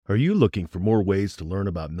Are you looking for more ways to learn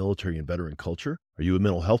about military and veteran culture? Are you a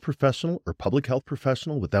mental health professional or public health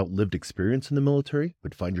professional without lived experience in the military,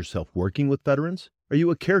 but find yourself working with veterans? Are you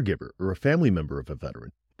a caregiver or a family member of a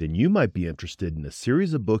veteran? Then you might be interested in a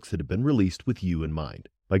series of books that have been released with you in mind.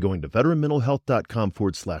 By going to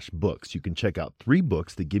veteranmentalhealth.com/books, you can check out 3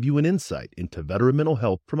 books that give you an insight into veteran mental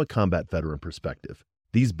health from a combat veteran perspective.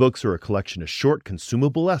 These books are a collection of short,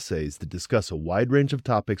 consumable essays that discuss a wide range of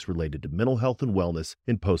topics related to mental health and wellness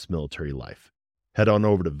in post-military life. Head on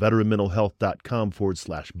over to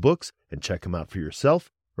veteranmentalhealth.com/books and check them out for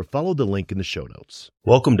yourself, or follow the link in the show notes.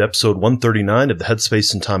 Welcome to episode 139 of the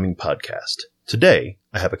Headspace and Timing podcast. Today,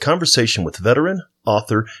 I have a conversation with veteran,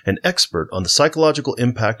 author, and expert on the psychological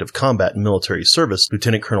impact of combat and military service,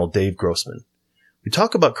 Lieutenant Colonel Dave Grossman. We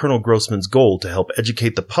talk about Colonel Grossman's goal to help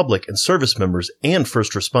educate the public and service members and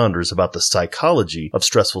first responders about the psychology of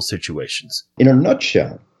stressful situations. In a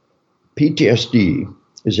nutshell, PTSD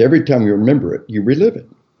is every time you remember it, you relive it.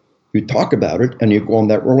 You talk about it and you go on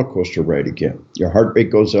that roller coaster ride again. Your heart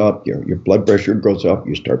rate goes up, your blood pressure goes up,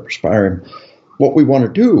 you start perspiring. What we want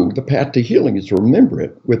to do, the path to healing, is to remember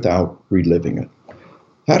it without reliving it.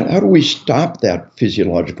 How do we stop that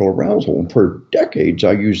physiological arousal? And for decades,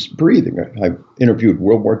 I used breathing. I interviewed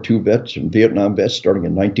World War II vets and Vietnam vets starting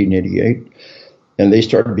in 1988, and they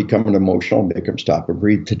started becoming emotional, make them stop and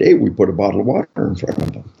breathe. Today, we put a bottle of water in front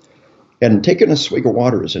of them. And taking a swig of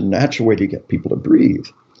water is a natural way to get people to breathe.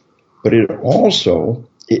 But it also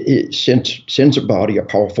sends the body a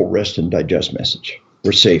powerful rest and digest message.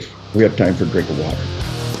 We're safe. We have time for a drink of water.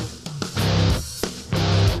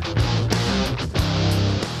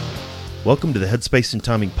 Welcome to the Headspace and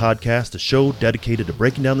Timing podcast, a show dedicated to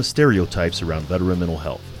breaking down the stereotypes around veteran mental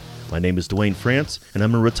health. My name is Dwayne France, and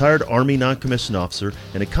I'm a retired Army non-commissioned officer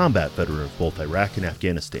and a combat veteran of both Iraq and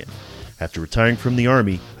Afghanistan. After retiring from the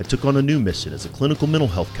Army, I took on a new mission as a clinical mental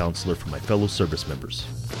health counselor for my fellow service members.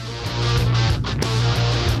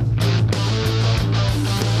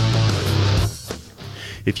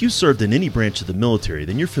 If you served in any branch of the military,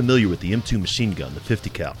 then you're familiar with the M2 machine gun, the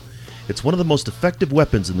 50 cal. It's one of the most effective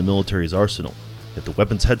weapons in the military's arsenal. If the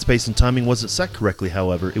weapon's headspace and timing wasn't set correctly,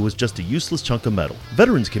 however, it was just a useless chunk of metal.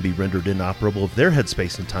 Veterans can be rendered inoperable if their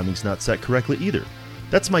headspace and timing's not set correctly either.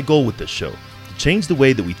 That's my goal with this show, to change the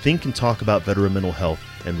way that we think and talk about veteran mental health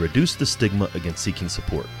and reduce the stigma against seeking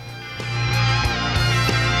support.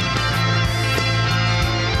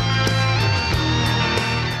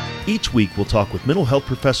 Each week, we'll talk with mental health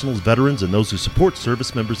professionals, veterans, and those who support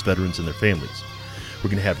service members, veterans, and their families. We're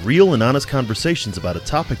going to have real and honest conversations about a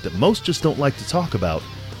topic that most just don't like to talk about,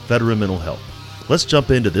 veteran mental health. Let's jump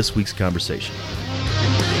into this week's conversation.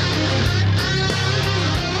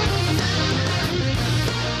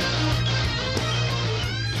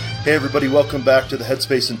 Hey everybody, welcome back to the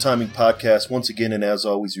Headspace and Timing podcast. Once again, and as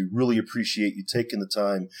always, we really appreciate you taking the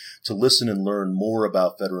time to listen and learn more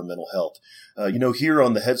about veteran mental health. Here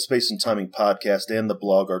on the Headspace and Timing podcast and the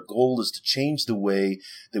blog, our goal is to change the way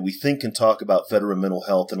that we think and talk about veteran mental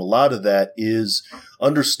health. And a lot of that is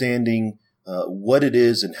understanding what it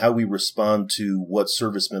is and how we respond to what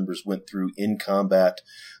service members went through in combat.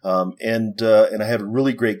 And I have a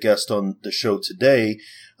really great guest on the show today.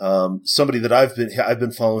 Somebody that I've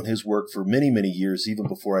been following his work for many, many years, even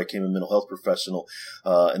before I became a mental health professional.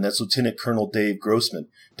 And that's Lieutenant Colonel Dave Grossman.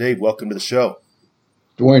 Dave, welcome to the show.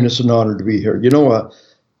 Dwayne, it's an honor to be here.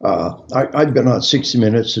 I've been on 60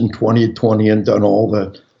 Minutes and 2020 and done all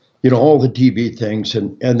the TV things,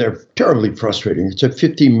 and they're terribly frustrating. It's a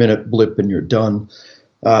 15-minute blip and you're done.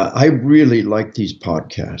 I really like these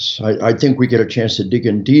podcasts. I think we get a chance to dig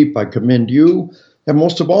in deep. I commend you, and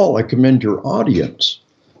most of all, I commend your audience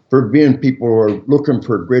for being people who are looking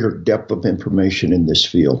for greater depth of information in this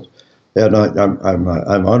field. And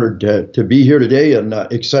I'm honored to be here today and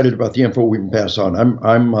excited about the info we can pass on.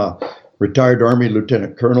 I'm retired Army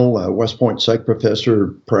Lieutenant Colonel, West Point Psych Professor,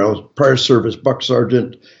 prior service Buck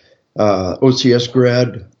Sergeant, OCS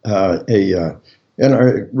grad, and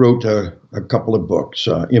I wrote a couple of books,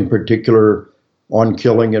 in particular on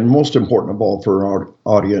killing, and most important of all for our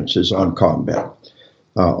audience is On Combat.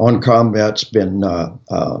 On Combat's been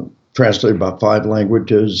translated about 5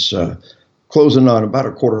 languages, closing on about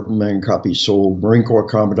 250,000 copies sold. Marine Corps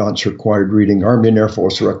Commandant's required reading, Army and Air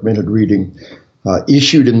Force recommended reading,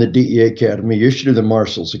 issued in the DEA Academy, issued in the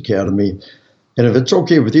Marshals Academy. And if it's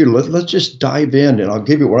okay with you, let's just dive in, and I'll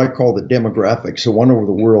give you what I call the demographics, the one over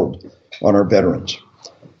the world on our veterans.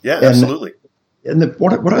 Yeah, absolutely. And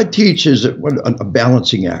what I teach is a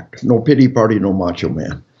balancing act. No pity party, no macho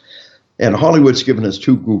man. And Hollywood's given us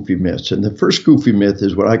 2 goofy myths. And the first goofy myth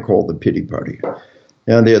is what I call the pity party.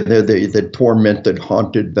 And the tormented,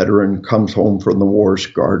 haunted veteran comes home from the war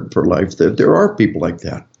scarred for life. There are people like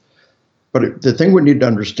that. But the thing we need to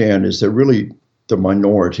understand is they're really the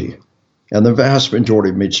minority, and the vast majority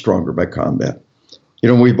are made stronger by combat.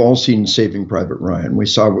 We've all seen Saving Private Ryan. We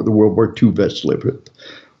saw what the World War II vets lived with.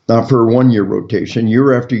 Not for a one-year rotation,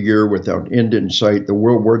 year after year without end in sight, the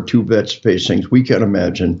World War II vets faced things we can't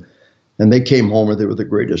imagine, and they came home and they were the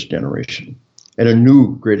greatest generation. And a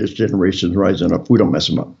new greatest generation is rising up. We don't mess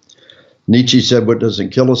them up. Nietzsche said, what doesn't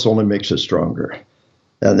kill us only makes us stronger.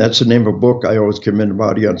 And that's the name of a book I always commend my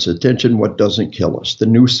audience attention, What Doesn't Kill Us, The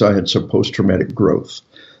New Science of Post-Traumatic Growth.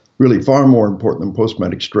 Really far more important than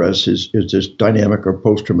post-traumatic stress is this dynamic of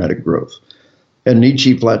post-traumatic growth. And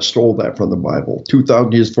Nietzsche flat stole that from the Bible.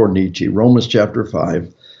 2,000 years before Nietzsche, Romans chapter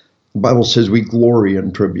 5, the Bible says we glory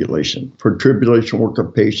in tribulation. For tribulation work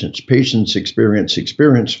of patience, patience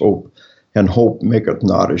experience hope, and hope maketh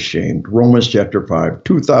not ashamed. Romans chapter 5,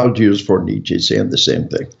 2,000 years before Nietzsche, saying the same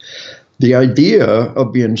thing. The idea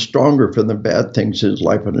of being stronger from the bad things in his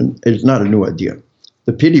life is not a new idea.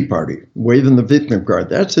 The pity party, waving the victim card,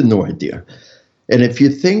 that's a new idea. And if you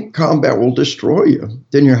think combat will destroy you,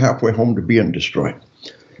 then you're halfway home to being destroyed.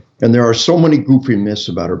 And there are so many goofy myths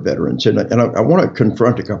about our veterans, and I want to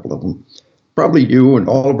confront a couple of them. Probably you and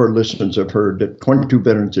all of our listeners have heard that 22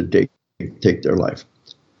 veterans a day take their life.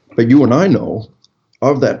 But you and I know,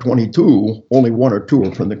 of that 22, only 1 or 2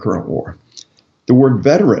 are from the current war. The word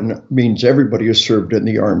veteran means everybody who served in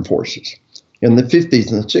the armed forces. In the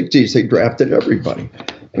 50s and the 60s, they drafted everybody.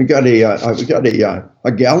 We got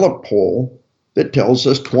a Gallup poll that tells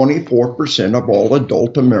us 24% of all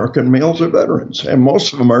adult American males are veterans, and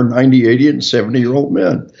most of them are 90, 80, and 70-year-old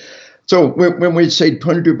men. So when we say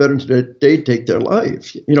 22 veterans a day take their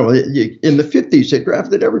life, in the 50s, they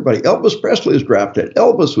drafted everybody. Elvis Presley was drafted.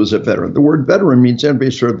 Elvis was a veteran. The word veteran means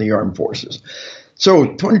anybody served in the armed forces.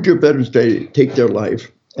 So 22 veterans a day take their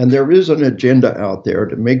life. And there is an agenda out there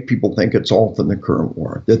to make people think it's all from the current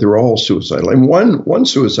war, that they're all suicidal. And one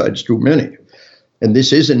suicide is too many. And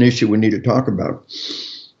this is an issue we need to talk about.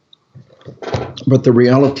 But the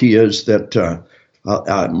reality is that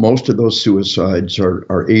most of those suicides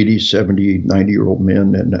are 80, 70, 90-year-old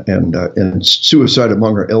men, and suicide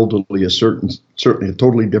among our elderly is certainly a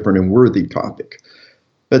totally different and worthy topic.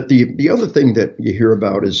 But the other thing that you hear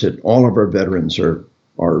about is that all of our veterans are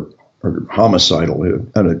homicidal.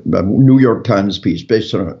 A New York Times piece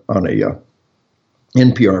based on a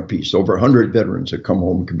NPR piece, over 100 veterans have come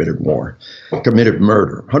home and committed murder.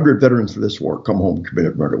 100 veterans of this war come home and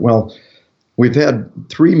committed murder. Well, we've had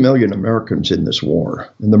 3 million Americans in this war,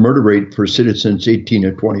 and the murder rate for citizens 18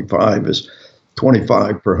 to 25 is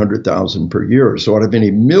 25 per 100,000 per year. So out of any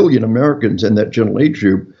million Americans in that general age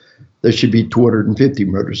group, there should be 250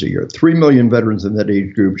 murders a year. 3 million veterans in that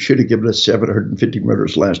age group should have given us 750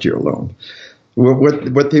 murders last year alone. Well,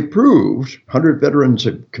 what they proved, 100 veterans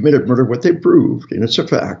have committed murder, what they proved, and it's a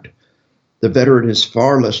fact, the veteran is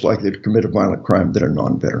far less likely to commit a violent crime than a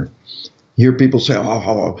non-veteran. You hear people say,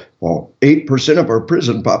 8% of our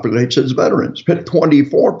prison population is veterans, but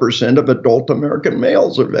 24% of adult American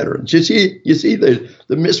males are veterans. You see the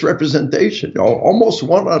misrepresentation. Almost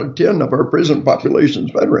 1 out of 10 of our prison population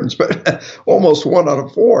is veterans, but almost 1 out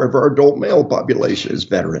of 4 of our adult male population is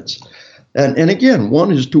veterans. And again,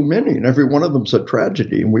 1 is too many, and every one of them is a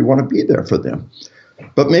tragedy, and we want to be there for them.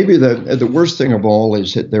 But maybe the worst thing of all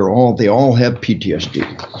is that they all have PTSD,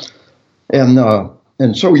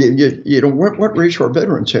 and so what ratio of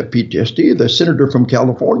veterans have PTSD? The senator from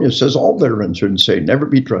California says all veterans are insane, never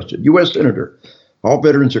be trusted. U.S. senator, all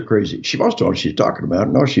veterans are crazy. She must know what she's talking about.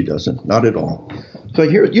 No, she doesn't, not at all. So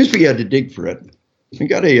here, it used to be you had to dig for it. We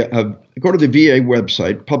got go to the VA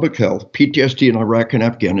website, Public Health, PTSD in Iraq and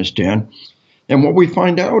Afghanistan. And what we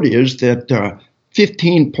find out is that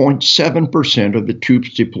 15.7% of the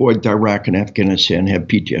troops deployed to Iraq and Afghanistan have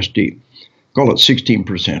PTSD. Call it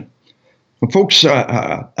 16%. And folks,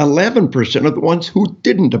 11% of the ones who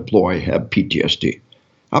didn't deploy have PTSD.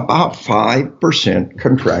 About 5%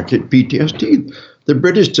 contracted PTSD. The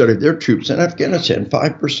British studied their troops in Afghanistan,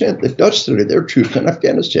 5%. The Dutch studied their troops in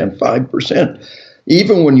Afghanistan, 5%.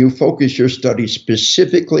 Even when you focus your study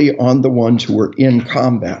specifically on the ones who were in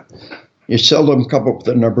combat, you seldom come up with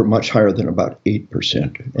a number much higher than about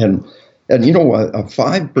 8%. And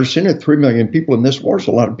 5% of 3 million people in this war is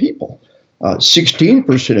a lot of people.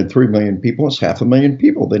 16% of 3 million people is 500,000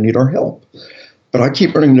 people. They need our help. But I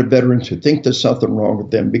keep running into veterans who think there's something wrong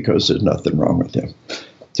with them because there's nothing wrong with them.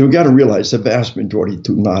 So we've got to realize the vast majority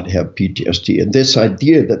do not have PTSD. And this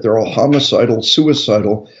idea that they're all homicidal,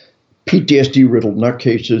 suicidal, PTSD-riddled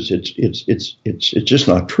nutcases, it's just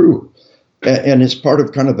not true. And it's part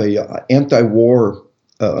of kind of a anti-war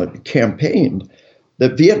campaigned, the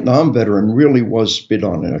Vietnam veteran really was spit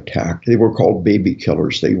on and attacked. They were called baby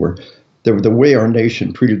killers. They were the way our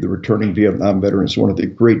nation treated the returning Vietnam veterans, one of the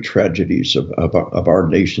great tragedies of our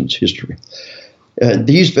nation's history.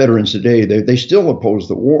 These veterans today, they still oppose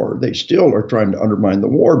the war. They still are trying to undermine the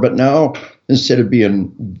war. But now, instead of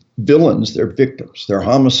being villains, they're victims. They're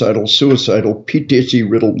homicidal, suicidal,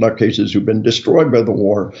 PTSD-riddled nutcases who've been destroyed by the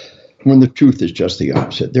war, when the truth is just the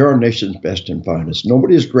opposite. They're our nation's best and finest.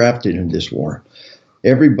 Nobody is grafted in this war.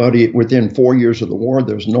 Everybody, within 4 years of the war,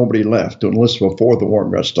 there's nobody left who enlisted before the war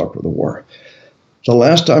and got stuck with the war. The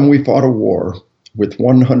last time we fought a war with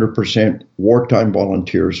 100% wartime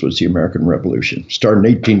volunteers was the American Revolution. Started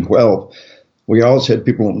in 1812. We always had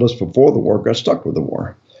people enlist before the war, got stuck with the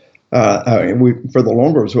war. For the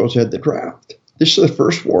longer, we always had the draft. This is the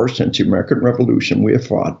first war since the American Revolution we have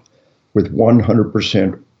fought with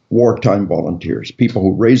 100% wartime volunteers, people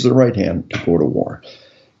who raise their right hand to go to war.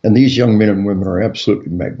 And these young men and women are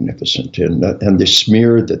absolutely magnificent. And the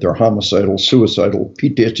smear that they're homicidal, suicidal,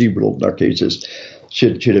 PTSD-riddled nutcases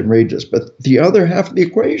should enrage us. But the other half of the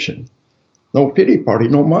equation, no pity party,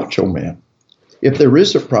 no macho man. If there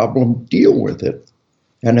is a problem, deal with it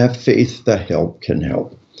and have faith that help can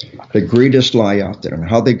help. The greatest lie out there and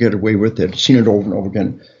how they get away with it, seen it over and over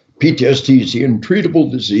again. PTSD is the untreatable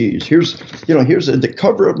disease. Here's the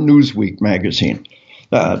cover of Newsweek magazine.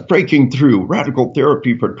 Breaking through radical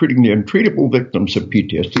therapy for treating the untreatable victims of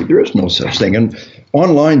PTSD. There is no such thing. And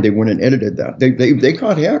online, they went and edited that. They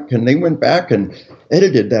caught heck, and they went back and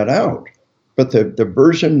edited that out. But the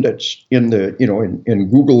version that's in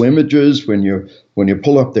Google Images, when you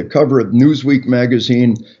pull up the cover of Newsweek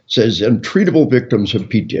magazine, says untreatable victims of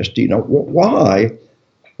PTSD. Now, why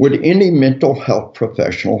would any mental health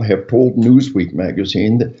professional have told Newsweek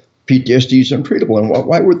magazine that PTSD is untreatable? And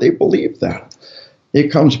why would they believe that? It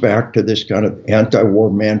comes back to this kind of anti-war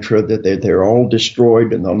mantra that they're all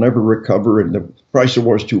destroyed and they'll never recover and the price of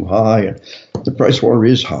war is too high, and the price of war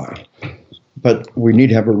is high. But we need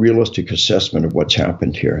to have a realistic assessment of what's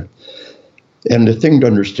happened here. And the thing to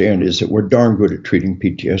understand is that we're darn good at treating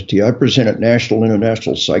PTSD. I present at national,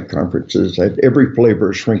 international psych conferences. I have every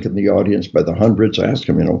flavor shrink in the audience by the hundreds. I ask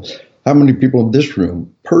them, how many people in this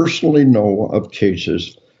room personally know of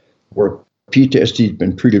cases where PTSD has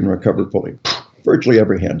been treated and recovered fully? Virtually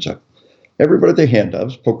every hand's up. Everybody they hand up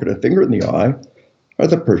is poking a finger in the eye are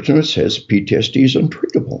the person who says PTSD is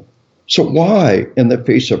untreatable. So why, in the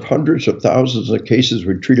face of hundreds of thousands of cases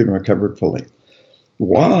we treated and recovered fully?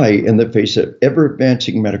 Why, in the face of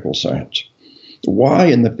ever-advancing medical science? Why,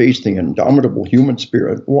 in the face of the indomitable human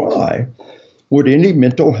spirit? Why would any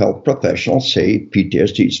mental health professional say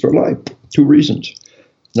PTSD is for life? Two reasons.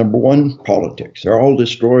 Number one, politics. They're all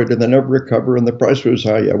destroyed and they never recover and the price was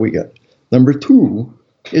high. Yeah, we get it. Number two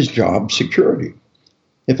is job security.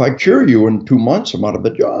 If I cure you in 2 months, I'm out of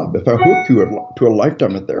a job. If I hook you to a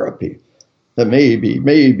lifetime of therapy, then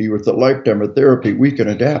maybe with a lifetime of therapy, we can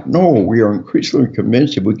adapt. No, we are increasingly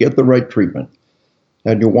convinced if we get the right treatment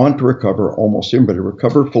and you want to recover, almost anybody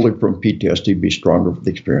recover fully from PTSD, be stronger for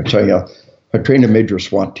the experience. I trained a major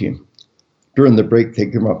SWAT team. During the break, they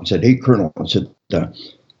came up and said, "Hey, Colonel," I said,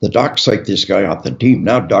 the doc psyched this guy off the team.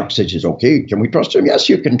 Now doc says he's okay. Can we trust him? Yes,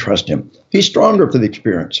 you can trust him. He's stronger for the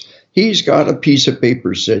experience. He's got a piece of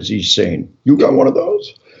paper says he's sane. You got one of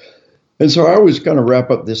those? And so I always kind of wrap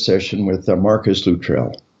up this session with Marcus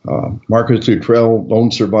Luttrell. Marcus Luttrell, lone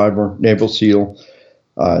survivor, Naval SEAL,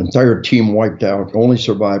 entire team wiped out, only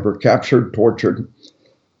survivor, captured, tortured.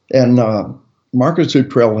 And Marcus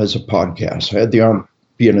Luttrell has a podcast. I had the honor to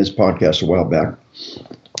be in his podcast a while back.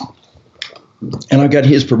 And I got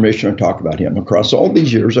his permission to talk about him. Across all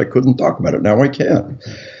these years, I couldn't talk about it. Now I can.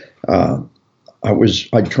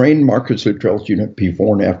 I trained Marcus Luttrell's unit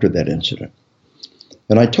before and after that incident.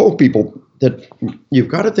 And I told people that you've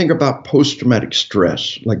got to think about post-traumatic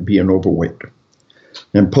stress, like being overweight.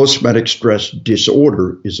 And post-traumatic stress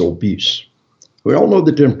disorder is obese. We all know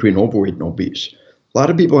the difference between overweight and obese. A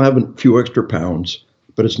lot of people have a few extra pounds,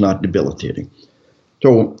 but it's not debilitating.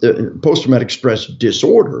 So post-traumatic stress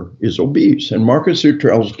disorder is obese. And Marcus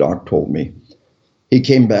Luttrell's doc told me he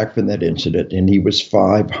came back from that incident and he was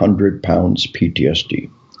 500 pounds PTSD,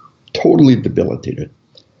 totally debilitated.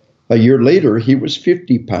 A year later, he was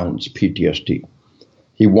 50 pounds PTSD.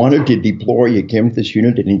 He wanted to deploy. He came to this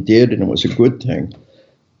unit and he did, and it was a good thing.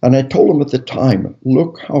 And I told him at the time,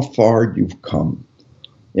 look how far you've come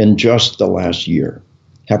in just the last year.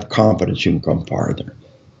 Have confidence you can come farther.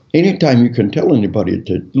 Anytime you can tell anybody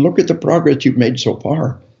to look at the progress you've made so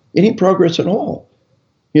far, any progress at all,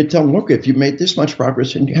 you tell them, look, if you made this much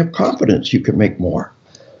progress and you have confidence, you can make more.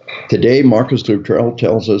 Today, Marcus Luttrell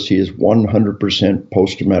tells us he is 100%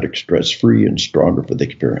 post-traumatic stress-free and stronger for the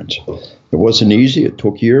experience. It wasn't easy. It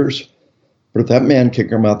took years. But if that man can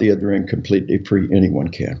come out the other end completely free, anyone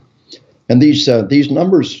can. And these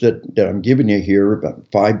numbers that I'm giving you here, about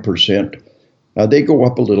 5%, they go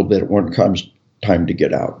up a little bit when it comes time to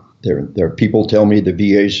get out. There are people tell me the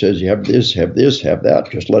VA says you have this, have that.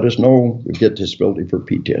 Just let us know you get disability for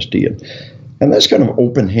PTSD. And that's kind of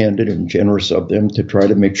open-handed and generous of them to try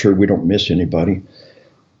to make sure we don't miss anybody.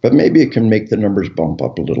 But maybe it can make the numbers bump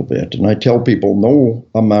up a little bit. And I tell people no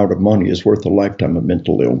amount of money is worth a lifetime of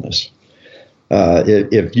mental illness.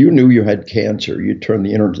 If you knew you had cancer, you'd turn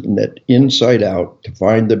the internet inside out to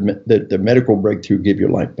find the medical breakthrough, give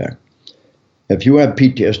your life back. If you have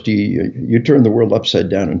PTSD, you turn the world upside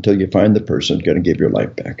down until you find the person who's going to give your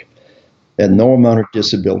life back. And no amount of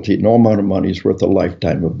disability, no amount of money is worth a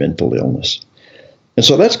lifetime of mental illness. And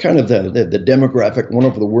so that's kind of the demographic one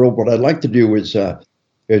over the world. What I'd like to do is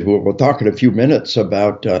we'll talk in a few minutes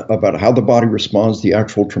about how the body responds to the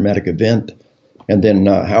actual traumatic event, and then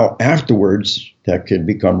how afterwards that can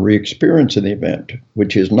become re-experience in the event,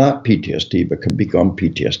 which is not PTSD, but can become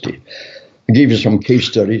PTSD. I gave you some case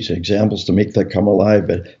studies, examples to make that come alive.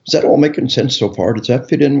 But is that all making sense so far? Does that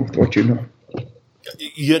fit in with what you know?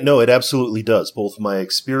 Yeah, no, it absolutely does. Both my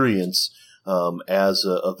experience as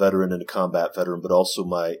a veteran and a combat veteran, but also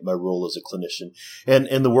my role as a clinician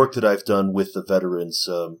and the work that I've done with the veterans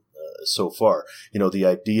so far. The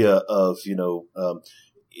idea of,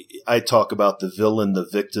 I talk about the villain, the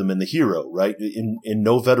victim, and the hero, right? And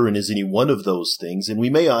no veteran is any one of those things. And we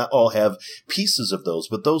may all have pieces of those,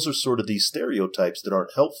 but those are sort of these stereotypes that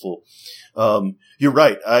aren't helpful. You're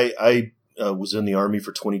right. I was in the Army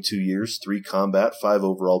for 22 years, 3 combat, 5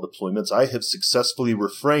 overall deployments. I have successfully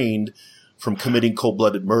refrained from committing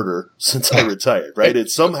cold-blooded murder since I retired, right?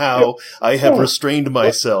 It's somehow I have restrained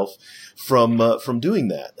myself from doing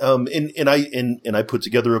that. And I put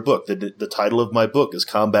together a book. The title of my book is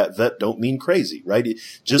Combat Vet Don't Mean Crazy, right?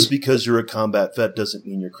 Just because you're a combat vet doesn't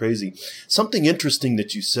mean you're crazy. Something interesting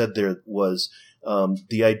that you said there was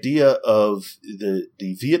the idea of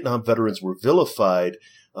the Vietnam veterans were vilified,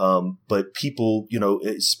 but people,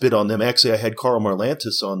 spit on them. Actually, I had Carl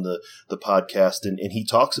Marlantis on the podcast, and he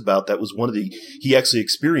talks about that was he actually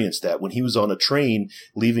experienced that when he was on a train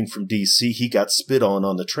leaving from DC, he got spit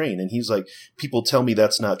on the train. And he's like, people tell me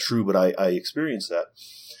that's not true, but I experienced that.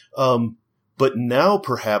 But now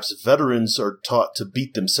perhaps veterans are taught to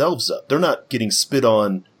beat themselves up. They're not getting spit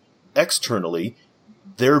on externally.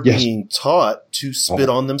 They're being taught to spit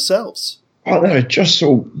on themselves. Oh, that is just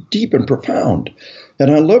so deep and profound. And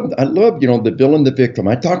I love, the villain, the victim.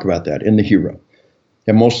 I talk about that in the hero.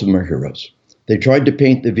 And most of them are heroes. They tried to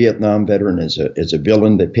paint the Vietnam veteran as a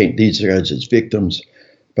villain. They paint these guys as victims.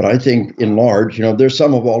 But I think in large, there's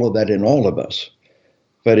some of all of that in all of us.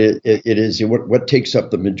 But it is what takes up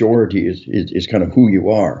the majority is kind of who you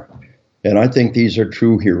are. And I think these are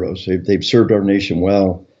true heroes. They've served our nation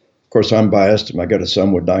well. Of course, I'm biased. I got a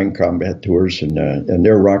son with 9 combat tours, and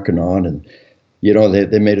they're rocking on. And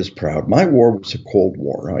they made us proud. My war was a Cold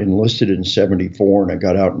War. I enlisted in 74 and I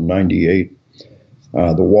got out in 98.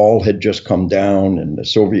 The wall had just come down and the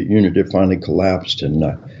Soviet Union had finally collapsed. And,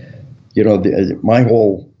 my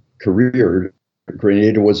whole career,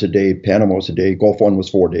 Grenada was a day, Panama was a day, Gulf One was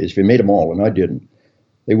 4 days. If you made them all, and I didn't,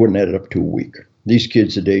 they wouldn't add it up to a week. These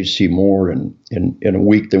kids today see more in a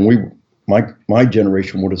week than my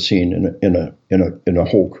generation would have seen in a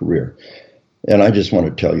whole career. And I just want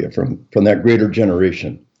to tell you from that greater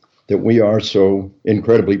generation that we are so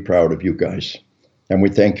incredibly proud of you guys. And we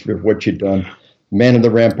thank you for what you've done. Man in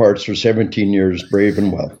the ramparts for 17 years, brave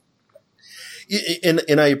and well.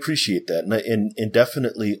 And I appreciate that. And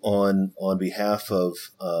definitely on behalf of,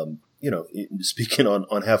 speaking on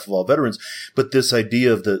behalf of all veterans, but this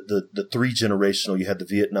idea of the 3 generational, you had the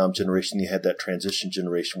Vietnam generation, you had that transition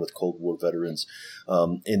generation with Cold War veterans,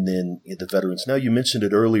 and then the veterans. Now, you mentioned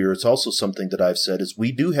it earlier. It's also something that I've said is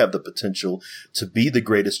we do have the potential to be the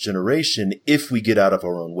greatest generation if we get out of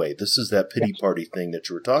our own way. This is that pity party thing that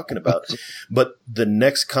you were talking about. But the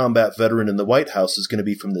next combat veteran in the White House is going to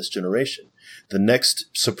be from this generation. The next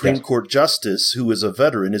Supreme Court justice who is a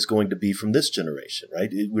veteran is going to be from this generation, right?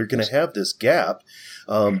 We're going to have this gap.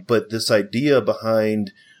 But this idea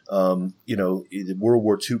behind, World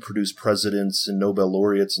War II produced presidents and Nobel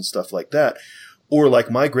laureates and stuff like that, or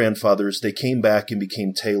like my grandfathers, they came back and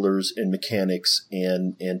became tailors and mechanics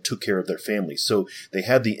and took care of their families. So they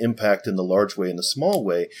had the impact in the large way and the small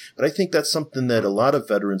way. But I think that's something that a lot of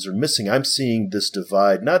veterans are missing. I'm seeing this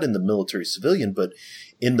divide, not in the military civilian, but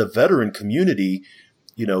in the veteran community.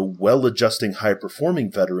 well-adjusting,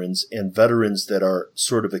 high-performing veterans and veterans that are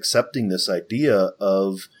sort of accepting this idea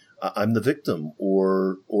of I'm the victim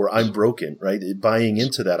or I'm broken, right? Buying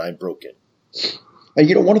into that I'm broken.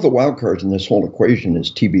 And one of the wild cards in this whole equation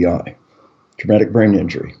is TBI, traumatic brain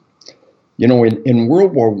injury. In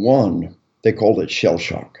World War I, they called it shell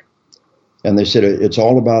shock. And they said it's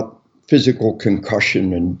all about physical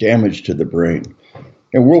concussion and damage to the brain.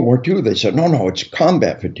 In World War II, they said, no, it's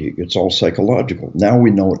combat fatigue. It's all psychological. Now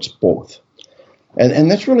we know it's both.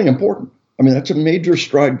 And that's really important. I mean, that's a major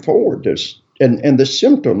stride forward. And the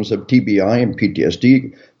symptoms of TBI and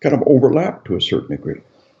PTSD kind of overlap to a certain degree.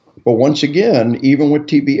 But once again, even with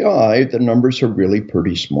TBI, the numbers are really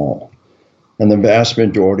pretty small. And the vast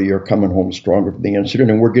majority are coming home stronger from the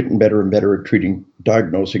incident, and we're getting better and better at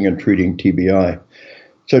diagnosing and treating TBI.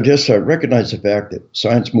 So just recognize the fact that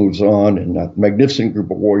science moves on, and a magnificent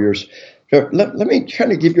group of warriors. So let me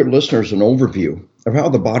kind of give your listeners an overview of how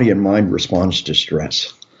the body and mind responds to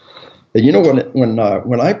stress. And when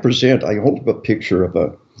I present, I hold up a picture of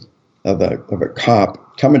a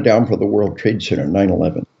cop coming down from the World Trade Center,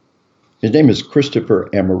 9/11. His name is Christopher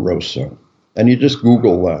Amoroso, and you just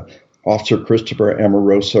Google Officer Christopher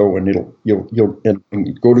Amoroso, and you'll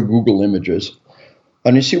go to Google Images.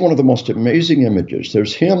 And you see one of the most amazing images.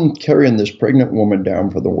 There's him carrying this pregnant woman down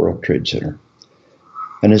from the World Trade Center.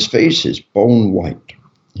 And his face is bone white.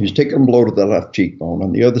 He's taken a blow to the left cheekbone.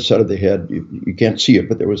 On the other side of the head, you can't see it,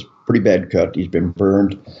 but there was a pretty bad cut. He's been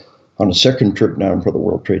burned on a second trip down for the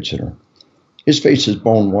World Trade Center. His face is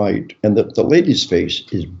bone white, and the lady's face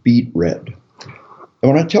is beet red.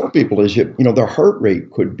 And what I tell people is, their heart rate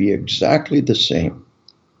could be exactly the same.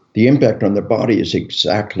 The impact on their body is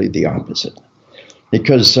exactly the opposite.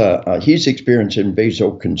 Because he's experiencing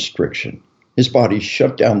vasoconstriction. His body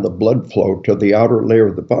shut down the blood flow to the outer layer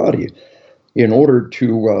of the body in order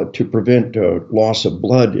to prevent loss of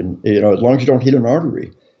blood. And as long as you don't hit an artery,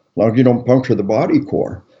 as long as you don't puncture the body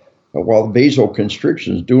core, while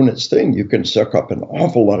vasoconstriction is doing its thing, you can suck up an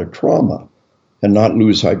awful lot of trauma and not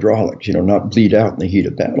lose hydraulics, not bleed out in the heat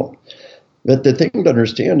of battle. But the thing to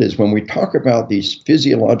understand is when we talk about these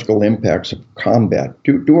physiological impacts of combat,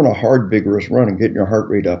 doing a hard, vigorous run and getting your heart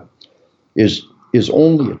rate up is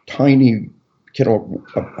only a tiny,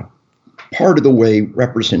 a part of the way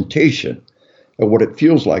representation of what it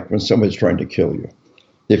feels like when somebody's trying to kill you.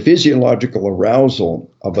 The physiological arousal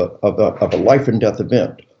of a life and death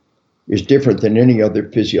event is different than any other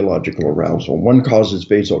physiological arousal. One causes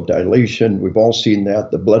vasodilation. We've all seen that.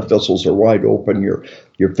 The blood vessels are wide open.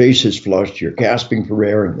 Your face is flushed. You're gasping for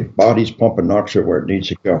air, and your body's pumping oxygen where it needs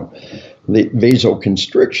to go. The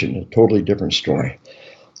vasoconstriction is a totally different story.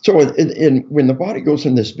 So when the body goes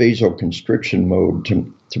in this vasoconstriction mode,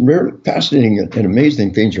 some very fascinating and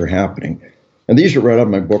amazing things are happening. And these are right out of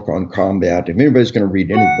my book On Combat. If anybody's going to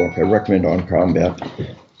read any book, I recommend On Combat,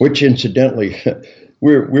 which incidentally,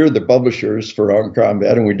 we're the publishers for On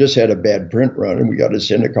Combat, and we just had a bad print run, and we got to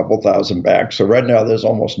send a couple thousand back. So right now, there's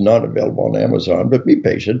almost none available on Amazon. But be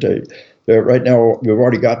patient. Right now, we've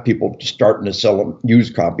already got people starting to sell them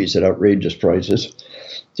used copies at outrageous prices.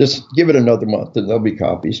 Just give it another month, and there'll be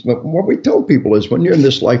copies. But what we tell people is when you're in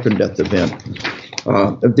this life and death event,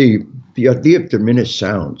 the idea of diminished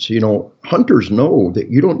sounds. Hunters know that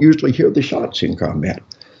you don't usually hear the shots in combat,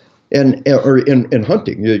 or in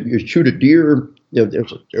hunting. You shoot a deer.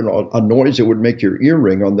 There's a noise that would make your ear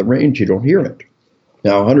ring on the range. You don't hear it.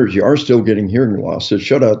 Now, hunters, you are still getting hearing loss. There's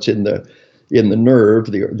shutouts in the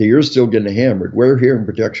nerve. The ear's still getting hammered. Wear hearing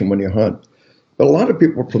protection when you hunt. But a lot of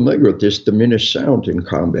people are familiar with this diminished sound in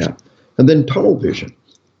combat. And then tunnel vision.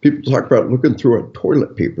 People talk about looking through a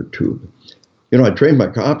toilet paper tube. I train my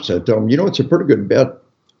cops. I tell them, it's a pretty good bet.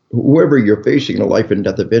 Whoever you're facing a life and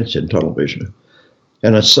death event's in tunnel vision.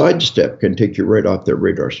 And a sidestep can take you right off their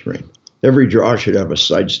radar screen. Every draw should have a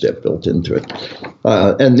sidestep built into it,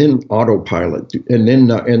 and then autopilot, and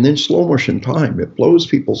then slow motion time. It blows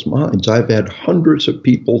people's minds. I've had hundreds of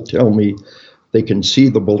people tell me they can see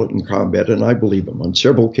the bullet in combat, and I believe them. On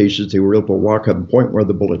several cases, they were able to walk up and point where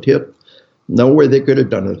the bullet hit. No way they could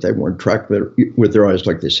have done it if they weren't tracked with their eyes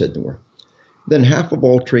like they said they were. Then half of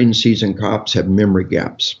all trained seasoned cops have memory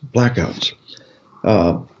gaps, blackouts.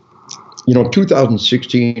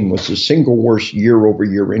 2016 was the single worst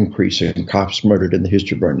year-over-year increase in cops murdered in the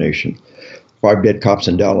history of our nation. 5 dead cops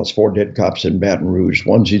in Dallas, 4 dead cops in Baton Rouge,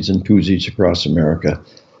 onesies and twosies across America.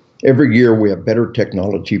 Every year we have better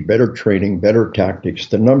technology, better training, better tactics.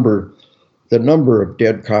 The number of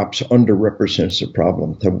dead cops underrepresents the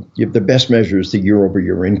problem. The best measure is the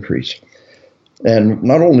year-over-year increase. And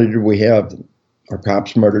not only do we have our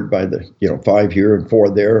cops murdered by 5 here and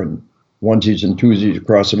 4 there, and onesies and twosies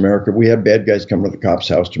across America. We had bad guys come to the cop's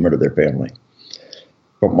house to murder their family.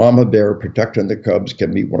 But Mama Bear protecting the cubs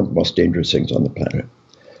can be one of the most dangerous things on the planet.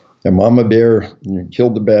 And Mama Bear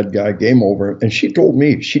killed the bad guy, game over. And she told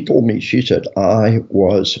me, she said, I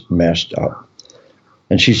was messed up.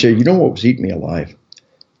 And she said, you know what was eating me alive?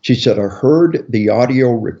 She said, I heard the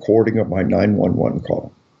audio recording of my 911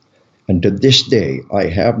 call. And to this day, I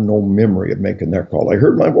have no memory of making that call. I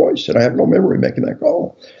heard my voice, and I have no memory of making that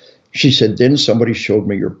call. She said, then somebody showed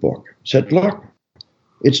me your book. Said, look,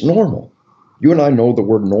 it's normal. You and I know the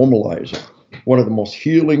word normalizing. One of the most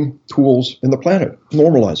healing tools in the planet,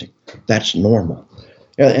 normalizing. That's normal.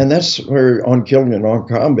 And that's where on killing and on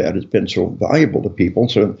combat has been so valuable to people.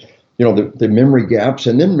 So, you know, the memory gaps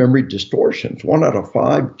and then memory distortions. 1 out of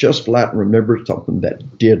 5 just flat remembered something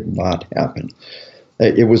that did not happen.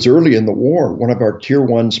 It was early in the war. One of our Tier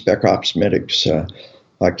 1 Spec Ops medics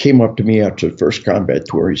came up to me after the first combat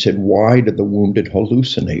tour. He said, why did the wounded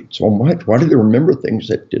hallucinate so much? Why do they remember things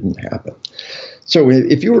that didn't happen? So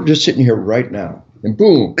if you were just sitting here right now and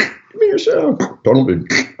boom, give me yourself,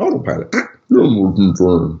 autopilot,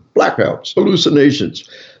 blackouts, hallucinations,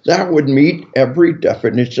 that would meet every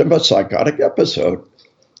definition of a psychotic episode.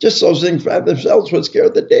 Just those things by themselves would scare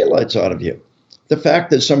the daylights out of you. The fact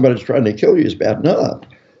that somebody's trying to kill you is bad enough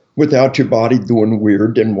without your body doing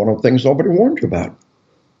weird and one of the things nobody warned you about.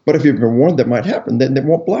 But if you've been warned that might happen, then they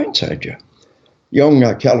won't blindside you. Young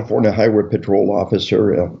California Highway Patrol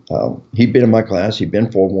officer, he'd been in my class, he'd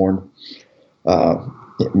been forewarned.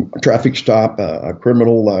 Traffic stop, a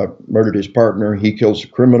criminal murdered his partner, he kills the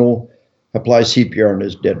criminal, applies CPR on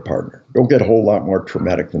his dead partner. Don't get a whole lot more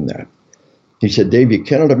traumatic than that. He said, Dave, you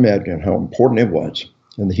cannot imagine how important it was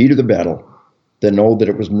in the heat of the battle to know that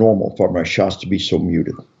it was normal for my shots to be so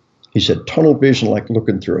muted. He said, tunnel vision like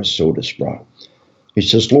looking through a soda straw. He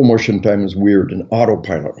says slow motion time is weird and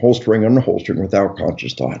autopilot, holstering and unholstering without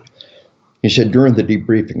conscious thought. He said during the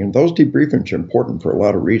debriefing, and those debriefings are important for a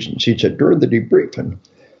lot of reasons. He said during the debriefing,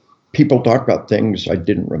 people talk about things I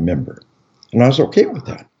didn't remember. And I was okay with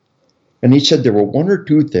that. And he said there were 1 or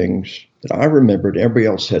 2 things that I remembered. Everybody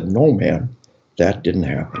else said, no, man, that didn't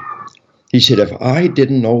happen. He said, if I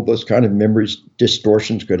didn't know those kind of memories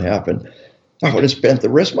distortions could happen, I would have spent the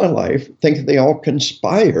rest of my life thinking they all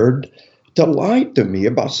conspired to lie to me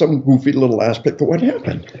about some goofy little aspect of what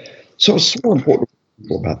happened. So it's so important to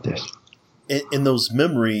people about this. In those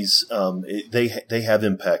memories, they have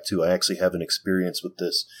impact too. I actually have an experience with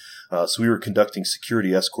this. So we were conducting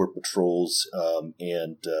security escort patrols,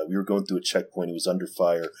 and we were going through a checkpoint. It was under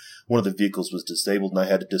fire. One of the vehicles was disabled, and I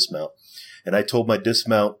had to dismount. And I told my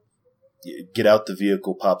dismount, get out the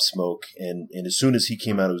vehicle, pop smoke. And as soon as he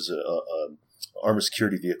came out, it was a armored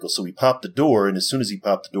security vehicle. So we popped the door, and as soon as he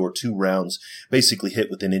popped the door, 2 rounds basically hit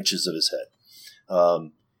within inches of his head.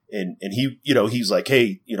 And he, he's like,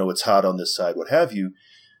 hey, it's hot on this side, what have you.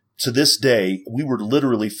 To this day, we were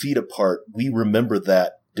literally feet apart. We remember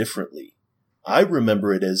that differently. I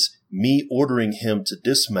remember it as me ordering him to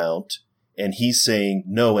dismount and he's saying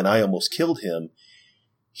no, and I almost killed him.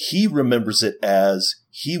 He remembers it as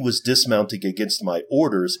he was dismounting against my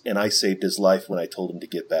orders and I saved his life when I told him to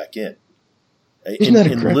get back in. Isn't that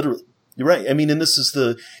incredible? Literally, you're right. I mean, and this is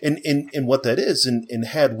and what that is, and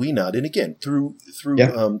had we not, and again, through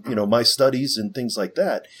my studies and things like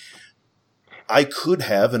that, I could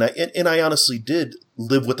have, and I honestly did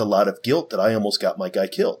live with a lot of guilt that I almost got my guy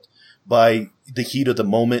killed by the heat of the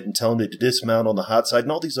moment and telling him to dismount on the hot side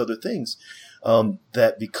and all these other things.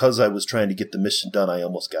 That because I was trying to get the mission done, I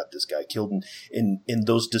almost got this guy killed. And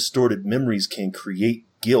those distorted memories can create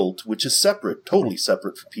guilt, which is totally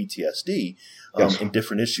separate from PTSD, yes. And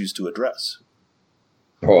different issues to address.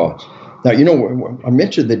 Oh, now, I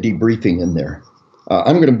mentioned the debriefing in there.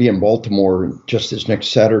 I'm going to be in Baltimore just this next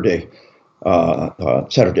Saturday,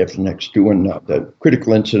 Saturday after next, doing the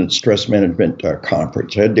Critical Incident Stress Management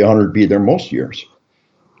Conference. I had the honor to be there most years.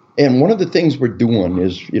 And one of the things we're doing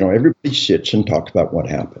is, everybody sits and talks about what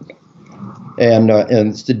happened. And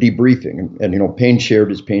it's the debriefing. And pain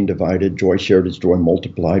shared is pain divided. Joy shared is joy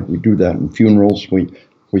multiplied. We do that in funerals.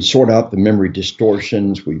 We sort out the memory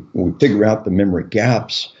distortions. We figure out the memory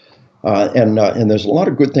gaps. And there's a lot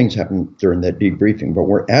of good things happen during that debriefing. But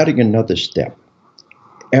we're adding another step.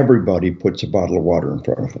 Everybody puts a bottle of water in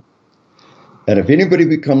front of them. And if anybody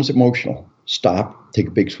becomes emotional, stop, take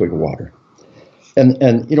a big swig of water. And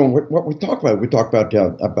what we talk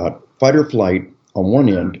about fight or flight on one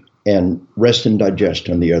end and rest and digest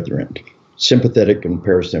on the other end, sympathetic and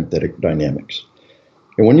parasympathetic dynamics.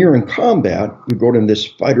 And when you're in combat, you go to this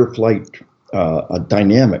fight or flight a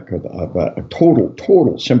dynamic of a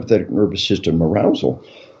total sympathetic nervous system arousal.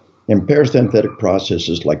 And parasympathetic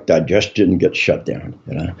processes like digestion get shut down.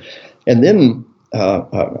 And then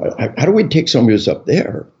how do we take somebody who's up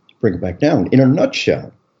there, bring it back down? In a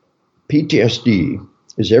nutshell, PTSD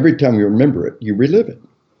is every time you remember it, you relive it.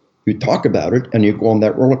 You talk about it and you go on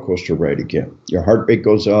that roller coaster ride again. Your heart rate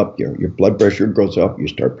goes up, your blood pressure goes up, you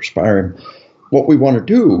start perspiring. What we want to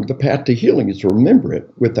do, the path to healing, is to remember it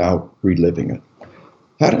without reliving it.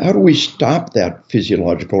 How do we stop that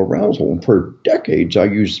physiological arousal? And for decades, I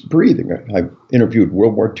used breathing. I interviewed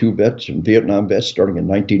World War II vets and Vietnam vets starting in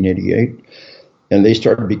 1988, and they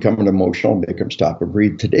started becoming emotional and make them stop and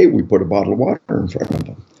breathe. Today, we put a bottle of water in front of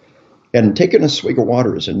them. And taking a swig of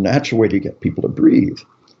water is a natural way to get people to breathe.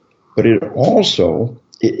 But it also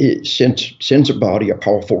it sends a body a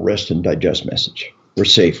powerful rest and digest message. We're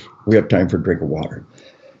safe. We have time for a drink of water.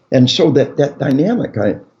 And so that dynamic,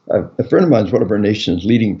 a friend of mine is one of our nation's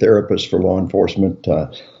leading therapists for law enforcement.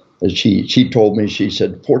 She told me, she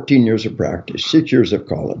said, 14 years of practice, 6 years of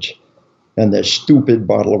college, and that stupid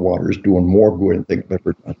bottle of water is doing more good than they've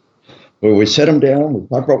ever done. When we set them down, we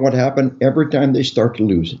talk about what happened. Every time they start to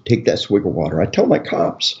lose it, take that swig of water. I tell my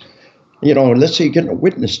cops, let's say you get a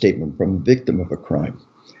witness statement from a victim of a crime.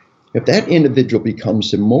 If that individual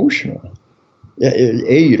becomes emotional,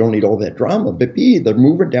 A, you don't need all that drama, but B, they're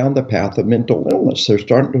moving down the path of mental illness. They're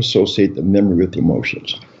starting to associate the memory with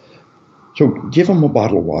emotions. So give them a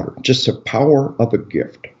bottle of water, just the power of a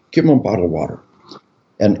gift. Give them a bottle of water.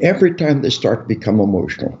 And every time they start to become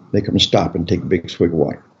emotional, they can stop and take a big swig of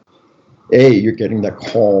water. A, you're getting that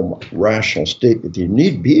calm, rational state that you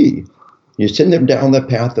need. B, you send them down the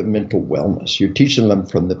path of mental wellness. You're teaching them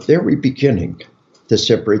from the very beginning to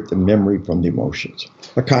separate the memory from the emotions.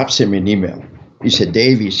 A cop sent me an email. He said,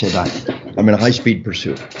 Dave, I'm in a high-speed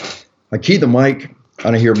pursuit. I key the mic,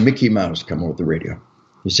 and I hear Mickey Mouse come over the radio.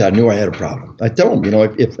 He said, I knew I had a problem. I tell him,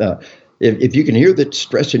 if you can hear the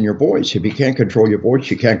stress in your voice, if you can't control your voice,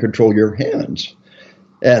 you can't control your hands.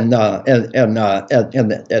 And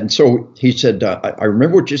so he said, I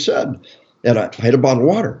remember what you said. And I had a bottle of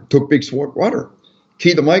water, took big swig of water,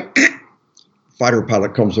 key the mic, fighter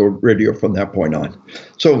pilot comes over radio from that point on.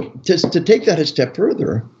 So to take that a step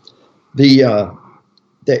further, the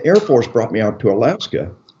Air Force brought me out to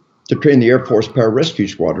Alaska to train the Air Force Pararescue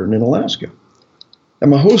Squadron in Alaska. And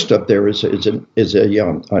my host up there is an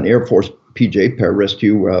Air Force PJ,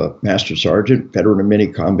 Pararescue Master Sergeant, veteran of many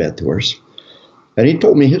combat tours. And he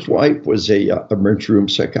told me his wife was a emergency room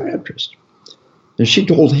psychiatrist. And she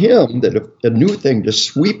told him that a new thing just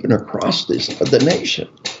sweeping across the nation.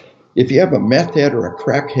 If you have a meth head or a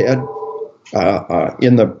crack head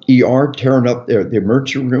in the ER tearing up the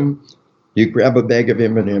emergency room, you grab a bag of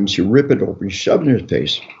M&Ms, you rip it open, you shove it in his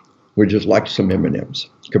face, which is like some M&Ms,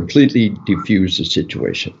 completely defuse the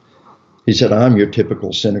situation. He said, I'm your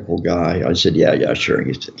typical cynical guy. I said, yeah, sure.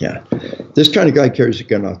 He said, yeah. This kind of guy carries a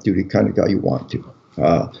gun off duty, kind of guy you want to.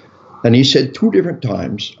 And he said 2 different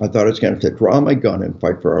times, I thought I was going to have to draw my gun and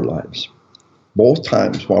fight for our lives. Both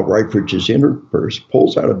times while Wright reaches in her purse,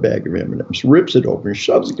 pulls out a bag of M&Ms, rips it open,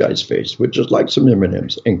 shoves the guy's face, which is like some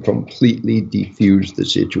M&Ms, and completely defused the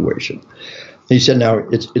situation. He said, now,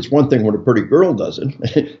 it's one thing when a pretty girl does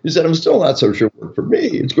it. He said, I'm still not so sure it worked for me.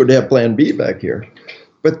 It's good to have plan B back here.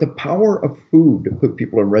 But the power of food to put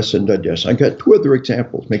people in rest and digest. I got 2 other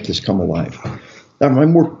examples, make this come alive.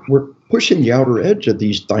 We're pushing the outer edge of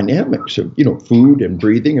these dynamics of, food and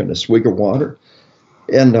breathing and a swig of water.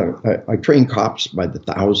 And I train cops by the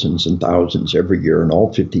thousands and thousands every year in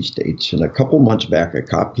all 50 states. And a couple months back, a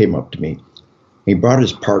cop came up to me. He brought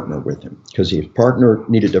his partner with him because his partner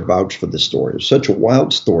needed to vouch for the story. It was such a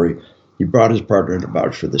wild story. He brought his partner to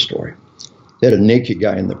vouch for the story. They had a naked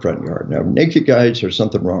guy in the front yard. Now, naked guys, there's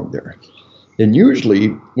something wrong there. And usually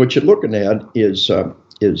what you're looking at is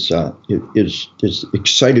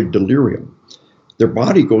excited delirium. Their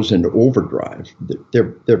body goes into overdrive.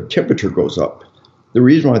 Their temperature goes up. The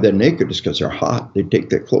reason why they're naked is because they're hot. They take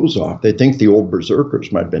their clothes off. They think the old berserkers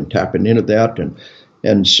might have been tapping into that,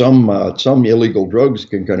 and some illegal drugs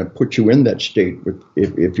can kind of put you in that state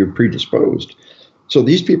if you're predisposed. So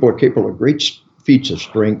these people are capable of great feats of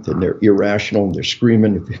strength, and they're irrational, and they're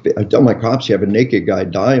screaming. I tell my cops, you have a naked guy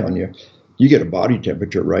die on you, you get a body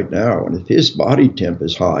temperature right now. And if his body temp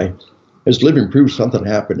is high, his living proof something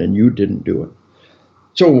happened and you didn't do it.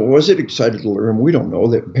 So was it excited delirium? We don't know.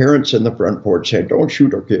 The parents in the front porch said, don't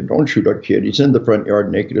shoot our kid, don't shoot our kid. He's in the front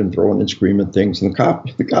yard naked and throwing and screaming things. And the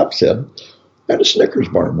cop said, I had a Snickers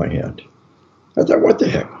bar in my hand. I thought, what the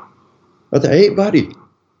heck? I thought, hey, buddy,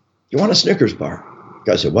 you want a Snickers bar?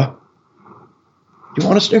 The guy said, what? You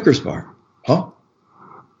want a Snickers bar? Huh?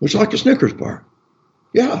 It's like a Snickers bar.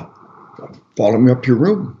 Yeah. Follow me up to your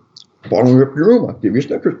room. Following up your room, I'll give you a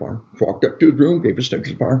Snickers bar. Walked up to his room, gave a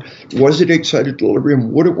Snickers bar. Was it excited to deliver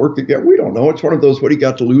him? Would it work again? We don't know. It's one of those what do you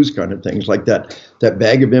got to lose kind of things, like that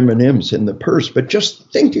bag of M&Ms in the purse. But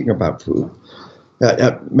just thinking about food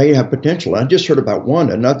may have potential. I just heard about one,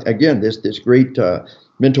 and not, again, this great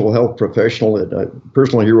mental health professional, a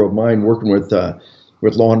personal hero of mine, working with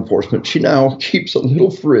law enforcement. She now keeps a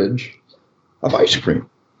little fridge of ice cream.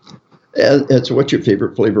 And so, what's your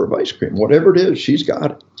favorite flavor of ice cream? Whatever it is, she's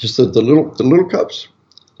got it. Just the little cups,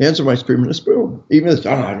 hands of ice cream and a spoon. Even if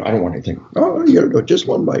I don't want anything. Oh, you gotta do just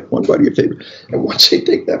one bite of your favorite. And once they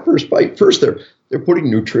take that first bite, they're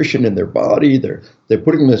putting nutrition in their body. They're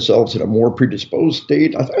putting themselves in a more predisposed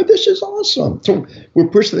state. I thought this is awesome. So we're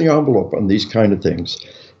pushing the envelope on these kind of things,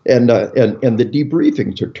 and the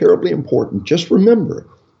debriefings are terribly important. Just remember,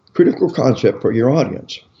 critical concept for your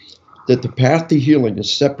audience, that the path to healing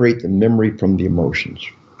is separate the memory from the emotions.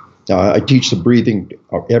 Now, I teach the breathing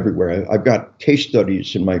everywhere. I've got case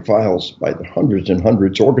studies in my files by the hundreds and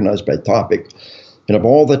hundreds, organized by topic. And of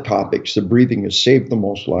all the topics, the breathing has saved the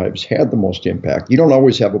most lives, had the most impact. You don't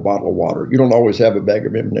always have a bottle of water. You don't always have a bag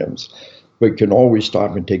of M&Ms, but you can always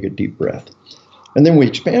stop and take a deep breath. And then we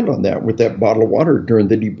expand on that with that bottle of water during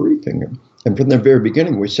the debriefing. And from the very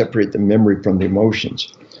beginning, we separate the memory from the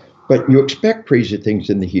emotions. But you expect crazy things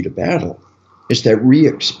in the heat of battle. It's that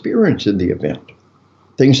re-experience in the event,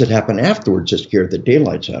 things that happen afterwards that scare the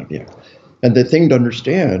daylights out of you. And the thing to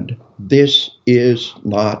understand, this is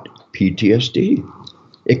not PTSD.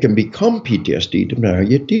 It can become PTSD depending on how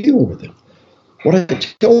you deal with it. What I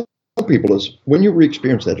tell people is, when you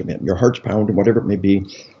re-experience that event, your heart's pounding, whatever it may be,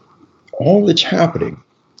 all that's happening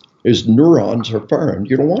is neurons are firing.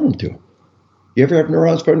 You don't want them to. You ever have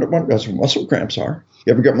neurons firing? That's what muscle cramps are.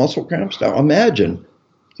 You ever get muscle cramps? Now imagine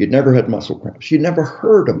you'd never had muscle cramps. You'd never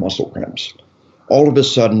heard of muscle cramps. All of a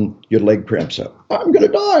sudden, your leg cramps up. I'm going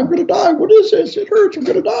to die. I'm going to die. What is this? It hurts. I'm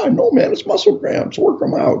going to die. No, man, it's muscle cramps. Work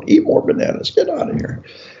them out. Eat more bananas. Get out of here.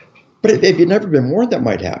 But if you'd never been warned that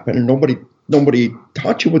might happen and nobody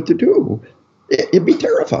taught you what to do, it'd be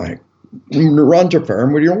terrifying. Neurons are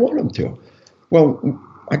firing when you don't want them to. Well,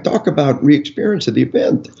 I talk about re-experience of the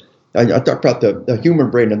event. I talk about the human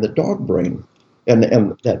brain and the dog brain. And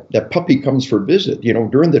that puppy comes for a visit. You know,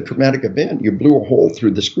 during the traumatic event, you blew a hole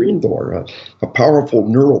through the screen door. A powerful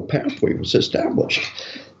neural pathway was established.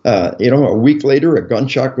 A week later, a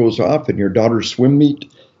gunshot goes off in your daughter's swim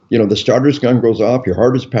meet. You know, the starter's gun goes off, your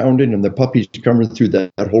heart is pounding, and the puppy's coming through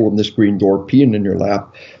that hole in the screen door, peeing in your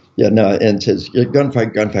lap, and says,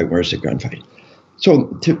 gunfight, where's the gunfight? So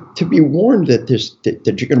to be warned that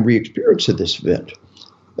you're going to re-experience this event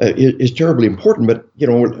is terribly important. But, you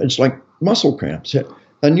know, it's like muscle cramps.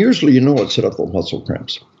 And usually you know what set up those muscle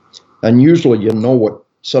cramps. And usually you know what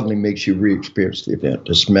suddenly makes you re-experience the event,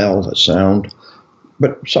 a smell, a sound.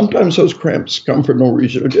 But sometimes those cramps come for no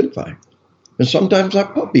reason to identify. And sometimes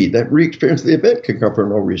that puppy, that re-experience of the event can come for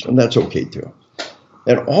no reason, and that's okay too.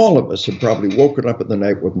 And all of us have probably woken up in the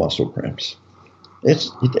night with muscle cramps.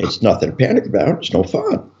 It's nothing to panic about. It's no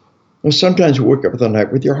fun. And sometimes you wake up in the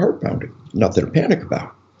night with your heart pounding. Nothing to panic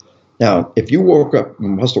about. Now, if you woke up with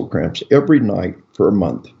muscle cramps every night for a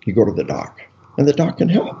month, you go to the doc, and the doc can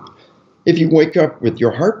help. If you wake up with your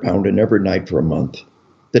heart pounding every night for a month,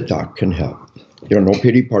 the doc can help. You know, no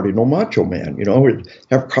pity party, no macho man. You know,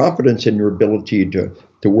 have confidence in your ability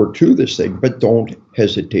to work through this thing, but don't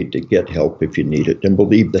hesitate to get help if you need it, and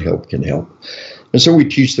believe the help can help. And so we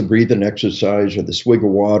teach the breathing exercise or the swig of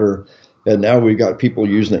water. And now we got people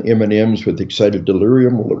using the M&Ms with excited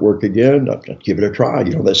delirium. Will it work again? I'll give it a try.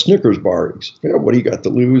 You know, that Snickers bar. You know, what do you got to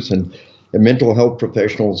lose? And mental health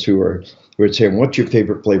professionals who are saying, what's your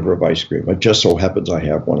favorite flavor of ice cream? It just so happens I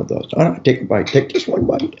have one of those. Take a bite. Take just one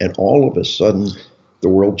bite. And all of a sudden, the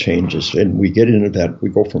world changes. And we get into that. We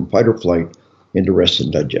go from fight or flight into rest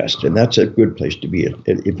and digest. And that's a good place to be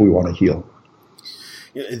if we want to heal.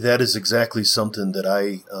 That is exactly something that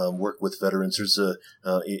I work with veterans. There's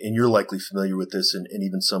and you're likely familiar with this, and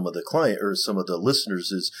even some of the client or some of the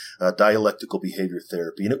listeners, is dialectical behavior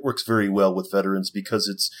therapy, and it works very well with veterans because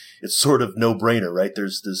it's sort of no brainer, right?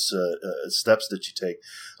 There's this steps that you take,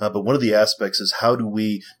 but one of the aspects is how do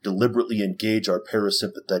we deliberately engage our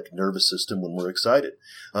parasympathetic nervous system when we're excited,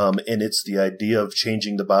 and it's the idea of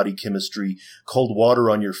changing the body chemistry. Cold water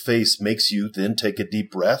on your face makes you then take a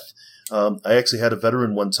deep breath. I actually had a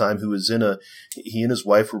veteran one time who was he and his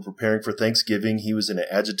wife were preparing for Thanksgiving. He was in an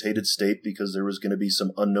agitated state because there was going to be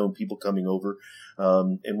some unknown people coming over.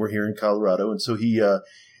 And we're here in Colorado. And so he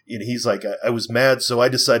he's like, I was mad, so I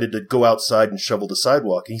decided to go outside and shovel the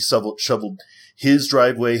sidewalk. And he shoveled his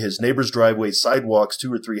driveway, his neighbor's driveway, sidewalks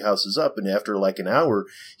 2 or 3 houses up. And after like an hour,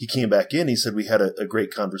 he came back in. He said, we had a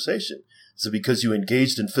great conversation. So because you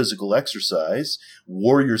engaged in physical exercise,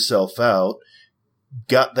 wore yourself out,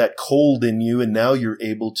 got that cold in you, and now you're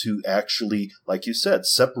able to actually, like you said,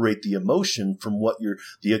 separate the emotion from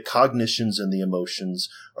the cognitions and the emotions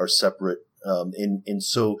are separate. And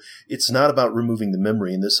so it's not about removing the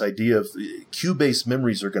memory, and this idea of cue-based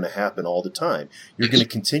memories are going to happen all the time. You're going to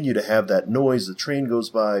continue to have that noise, the train goes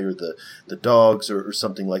by or the dogs or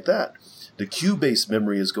something like that. The cue-based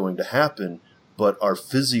memory is going to happen, but our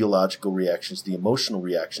physiological reactions, the emotional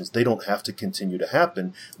reactions, they don't have to continue to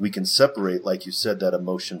happen. We can separate, like you said, that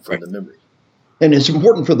emotion from the memory. And it's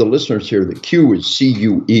important for the listeners here that Q is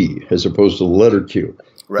C-U-E as opposed to the letter Q.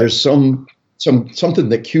 Right. There's something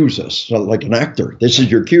that cues us, like an actor. This is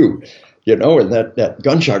your cue, and that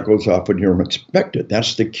gunshot goes off when you don't expect it.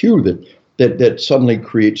 That's the cue that suddenly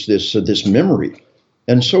creates this memory.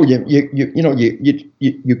 And so you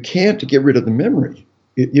can't get rid of the memory.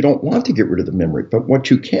 You don't want to get rid of the memory, but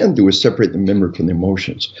what you can do is separate the memory from the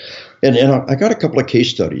emotions. And I got a couple of case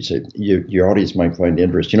studies that your audience might find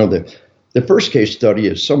interesting. The first case study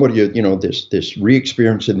is somebody, this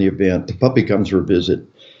re-experiencing the event. The puppy comes for a visit,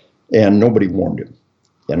 and nobody warned him.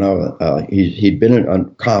 He'd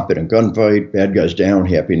been caught in a gunfight. Bad guys down.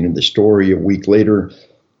 Happening in the story. A week later,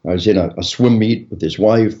 I was in a swim meet with his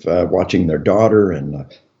wife, watching their daughter, and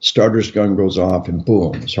starter's gun goes off, and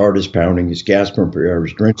boom, his heart is pounding, he's gasping for air,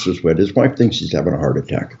 his drinks are wet. His wife thinks he's having a heart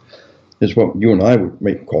attack. It's what you and I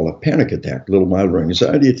would call a panic attack, a little milder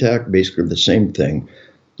anxiety attack, basically the same thing.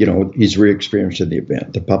 He's re-experiencing the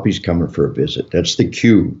event. The puppy's coming for a visit. That's the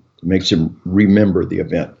cue that makes him remember the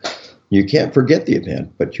event. You can't forget the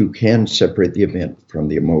event, but you can separate the event from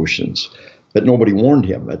the emotions. But nobody warned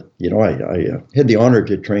him. But, I had the honor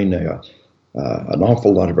to train an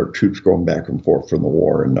awful lot of our troops going back and forth from the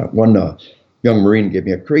war. And one young Marine gave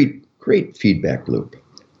me a great feedback loop.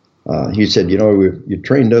 He said, you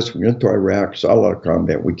trained us, we went to Iraq, saw a lot of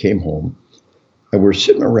combat, we came home, and we're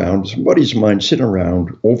sitting around, some buddies of mine sitting around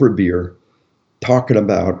over beer, talking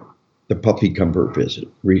about the puppy come for a visit,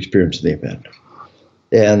 re-experiencing the event.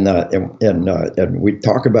 And we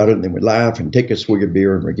talk about it, and then we laugh and take a swig of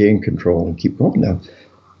beer and regain control and keep going. Now,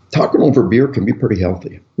 talking over beer can be pretty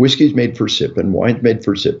healthy. Whiskey's made for sipping, wine's made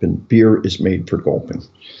for sipping, beer is made for gulping.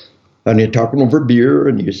 And you're talking over beer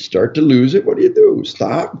and you start to lose it. What do?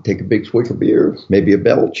 Stop, take a big swig of beer, maybe a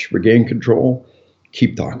belch, regain control,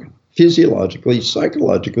 keep talking. Physiologically,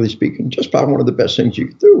 psychologically speaking, just about one of the best things you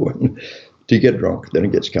can do. To get drunk, then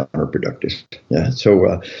it gets counterproductive. Yeah.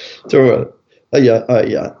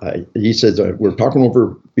 He says, we're talking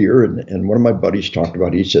over beer, and one of my buddies talked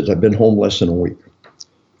about, he says, I've been home less than a week.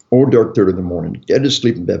 Dark 3:30 in the morning, dead to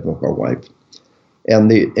sleep in bed with my wife. And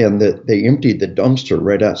they emptied the dumpster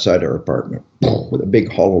right outside our apartment with a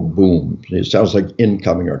big hollow boom. It sounds like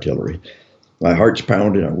incoming artillery. My heart's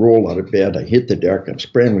pounding. I roll out of bed. I hit the deck. I'm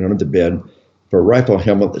scrambling under the bed for a rifle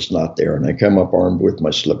helmet that's not there. And I come up armed with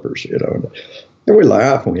my slippers, And we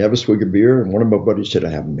laugh and we have a swig of beer. And one of my buddies said,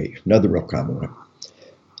 I haven't me. Another real common one.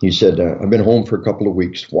 He said, I've been home for a couple of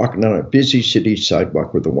weeks, walking down a busy city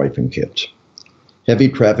sidewalk with the wife and kids. Heavy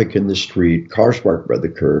traffic in the street, cars parked by the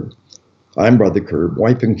curb. I'm by the curb,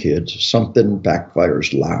 wife and kids. Something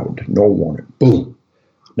backfires loud, no warning. Boom.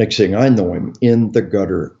 Next thing I know, I'm in the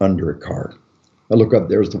gutter under a car. I look up,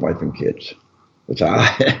 there's the wife and kids. It's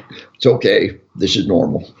okay. This is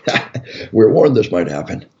normal. We're warned this might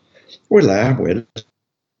happen. We laugh, we had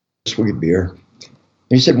a swig of beer. And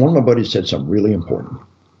he said, one of my buddies said something really important.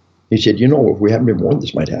 He said, if we hadn't been warned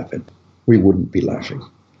this might happen, we wouldn't be laughing.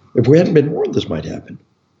 If we hadn't been warned this might happen,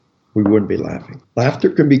 we wouldn't be laughing. Laughter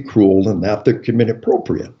can be cruel and laughter can be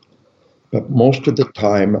inappropriate. But most of the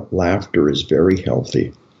time, laughter is very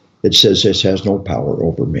healthy. It says this has no power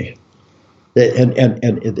over me. And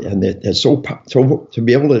it's so to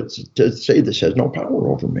be able to say this has no power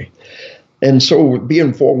over me. And so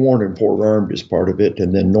being forewarned and forearmed is part of it,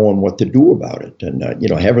 and then knowing what to do about it. And,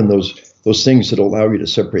 having those things that allow you to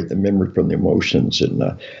separate the memory from the emotions. And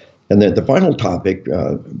then the final topic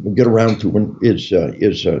we'll get around to is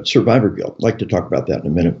survivor guilt. I'd like to talk about that in a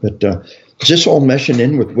minute. But is this all meshing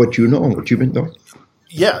in with what you know and what you've been doing?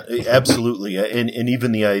 Yeah, absolutely. And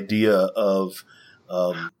even the idea of,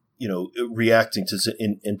 reacting to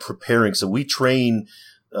and preparing. So we train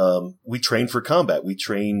for combat. We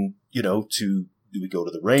train, we go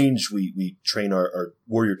to the range. We train our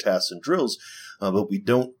warrior tasks and drills, but we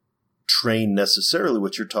don't train necessarily.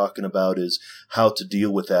 What you're talking about is how to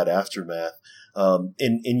deal with that aftermath. And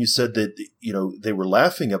you said that, they were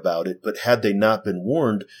laughing about it, but had they not been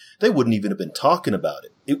warned, they wouldn't even have been talking about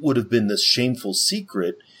it. It would have been this shameful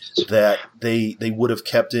secret that they would have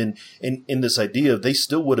kept in this idea of they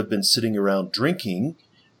still would have been sitting around drinking,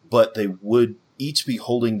 but they would each be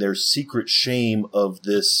holding their secret shame of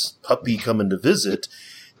this puppy coming to visit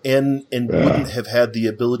and wouldn't have had the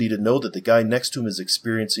ability to know that the guy next to him is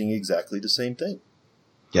experiencing exactly the same thing.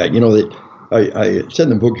 Yeah, I said in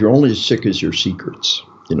the book, you're only as sick as your secrets.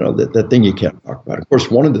 That thing you can't talk about. Of course,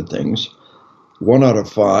 one of the things, 1 out of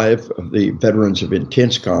 5 of the veterans of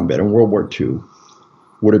intense combat in World War II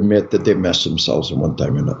would admit that they messed themselves at one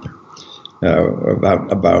time or another.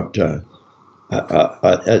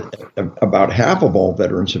 About half of all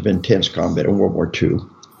veterans of intense combat in World War II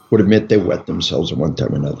would admit they wet themselves at one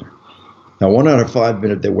time or another. Now, 1 out of 5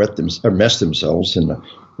 admitted they messed themselves, and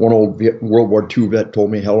one old World War II vet told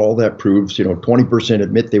me, hell, all that proves, 20%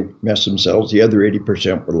 admit they messed themselves, the other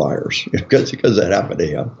 80% were liars, because that happened to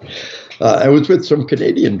him. I was with some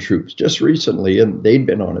Canadian troops just recently, and they'd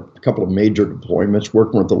been on a couple of major deployments,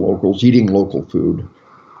 working with the locals, eating local food.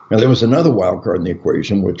 Now, there was another wild card in the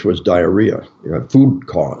equation, which was diarrhea, food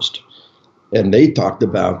caused. And they talked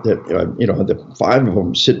about that, the 5 of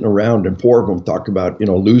them sitting around and 4 of them talked about,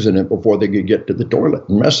 losing it before they could get to the toilet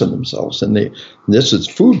and messing themselves. And this is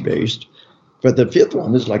food-based. But the 5th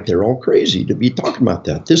one is like they're all crazy to be talking about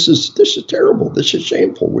that. This is terrible. This is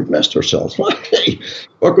shameful. We've messed ourselves. Hey,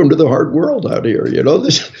 welcome to the hard world out here.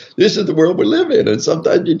 This is the world we live in. And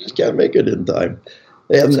sometimes you just can't make it in time.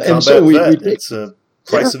 And so we take, it's a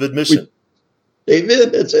price of admission.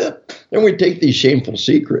 Amen. That's it. And we take these shameful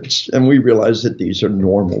secrets and we realize that these are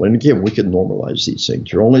normal. And again, we can normalize these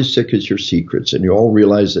things. You're only sick as your secrets, and you all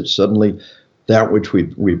realize that suddenly that which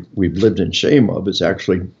we've lived in shame of is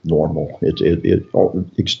actually normal. It's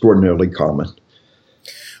extraordinarily common.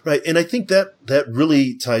 Right. And I think that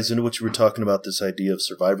really ties into what you were talking about, this idea of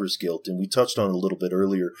survivor's guilt. And we touched on it a little bit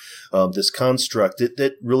earlier, this construct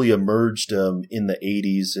that really emerged in the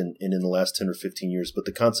 80s and in the last 10 or 15 years. But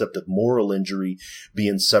the concept of moral injury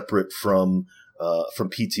being separate from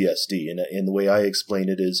PTSD. And the way I explain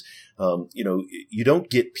it is, you don't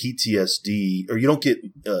get PTSD, or you don't get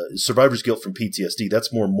survivor's guilt from PTSD.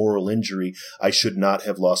 That's more moral injury. I should not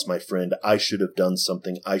have lost my friend. I should have done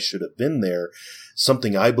something. I should have been there.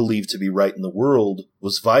 Something I believe to be right in the world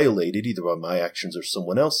was violated either by my actions or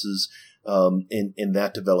someone else's. And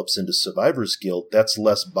that develops into survivor's guilt. That's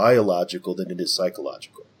less biological than it is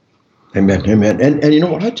psychological. Amen. Amen. And you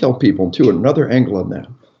know what I tell people too, another angle on that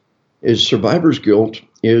is survivor's guilt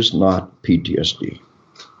is not PTSD.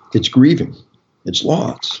 It's grieving. It's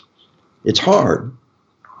loss. It's hard,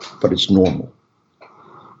 but it's normal.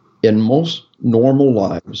 In most normal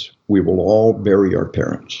lives, we will all bury our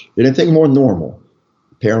parents. Anything more normal,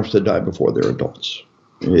 parents that die before they're adults.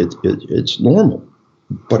 It's normal,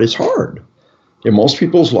 but it's hard. In most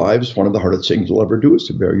people's lives, one of the hardest things you'll ever do is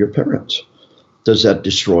to bury your parents. Does that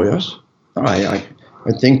destroy us? I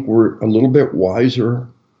think we're a little bit wiser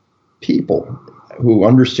people who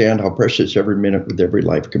understand how precious every minute with every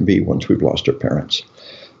life can be once we've lost our parents.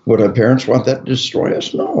 Would our parents want that to destroy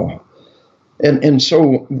us? No. And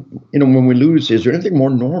so, when we lose, is there anything more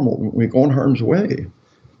normal when we go in harm's way?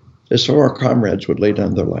 As so our comrades would lay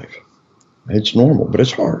down their life. It's normal, but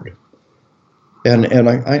it's hard. And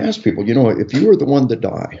I ask people, if you were the one to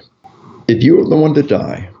die,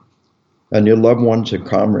 and your loved ones and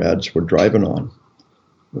comrades were driving on,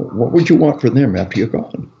 what would you want for them after you're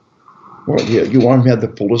gone? Well, you want them to have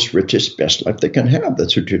the fullest, richest, best life they can have.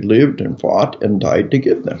 That's what you lived and fought and died to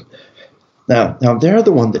give them. Now they're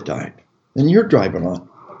the one that died, and you're driving on.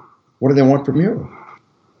 What do they want from you?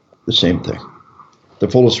 The same thing. The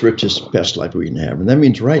fullest, richest, best life we can have. And that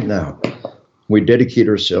means right now, we dedicate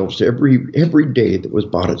ourselves to every day that was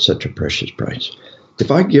bought at such a precious price.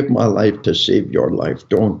 If I give my life to save your life,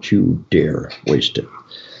 don't you dare waste it.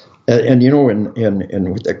 And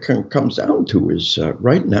what that comes down to is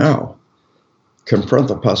right now, confront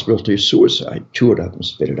the possibility of suicide. Chew it up and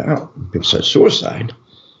spit it out. People say, suicide?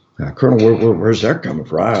 Colonel, where's that coming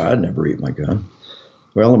from? I'd never eat my gun.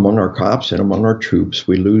 Well, among our cops and among our troops,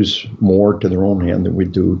 we lose more to their own hand than we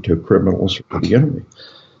do to criminals or the enemy.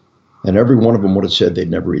 And every one of them would have said they'd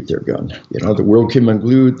never eat their gun. The world came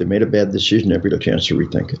unglued. They made a bad decision. Never had a chance to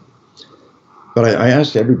rethink it. But I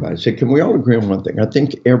asked everybody, I said, can we all agree on one thing? I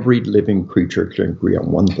think every living creature can agree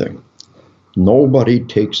on one thing. Nobody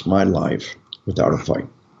takes my life without a fight.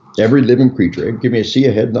 Every living creature. Give me a see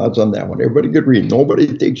a head nods on that one. Everybody could read.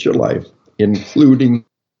 Nobody takes your life, including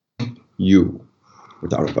you,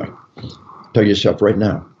 without a fight. Tell yourself right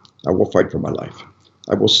now, I will fight for my life.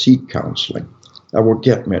 I will seek counseling. I will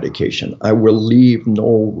get medication. I will leave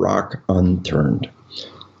no rock unturned.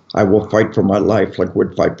 I will fight for my life like I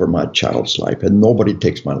would fight for my child's life. And nobody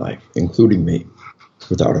takes my life, including me,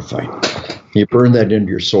 without a fight. You burn that into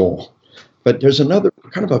your soul. But there's another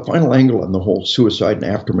kind of a final angle on the whole suicide and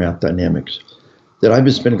aftermath dynamics that I've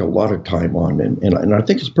been spending a lot of time on, and I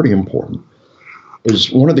think it's pretty important.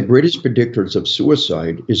 Is one of the greatest predictors of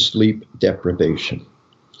suicide is sleep deprivation.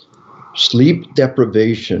 Sleep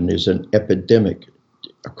deprivation is an epidemic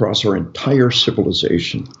across our entire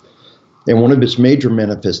civilization. And one of its major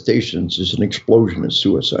manifestations is an explosion in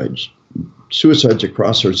suicides. Suicides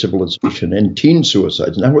across our civilization, and teen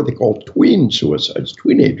suicides, now what they call tween suicides,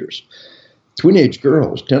 teenagers. Teenage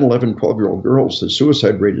girls, 10, 11, 12-year-old girls, the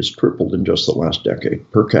suicide rate has tripled in just the last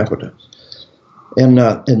decade per capita.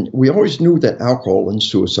 And we always knew that alcohol and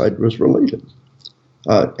suicide was related.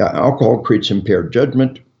 Alcohol creates impaired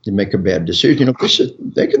judgment. You make a bad decision.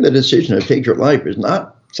 Making the decision to take your life is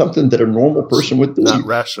not something that a normal person would do. Not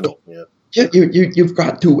rational. Yeah. You've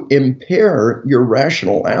got to impair your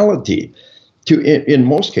rationality in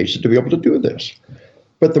most cases, to be able to do this.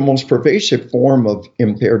 But the most pervasive form of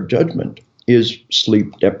impaired judgment is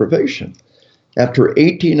sleep deprivation. After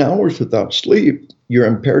 18 hours without sleep, your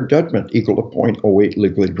impaired judgment equal to 0.08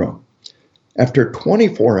 legally drunk. After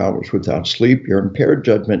 24 hours without sleep, your impaired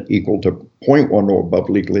judgment equal to 0.10 above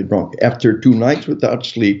legally drunk. After 2 nights without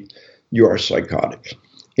sleep, you are psychotic.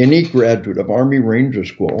 Any graduate of Army Ranger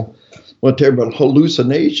School will tell you about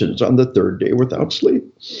hallucinations on the 3rd day without sleep.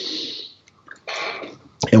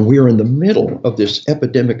 And we are in the middle of this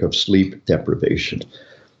epidemic of sleep deprivation.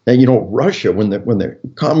 And Russia, when the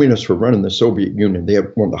communists were running the Soviet Union, they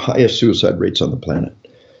have one of the highest suicide rates on the planet.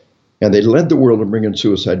 And they led the world in bringing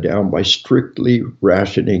suicide down by strictly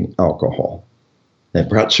rationing alcohol. That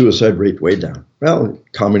brought suicide rate way down. Well,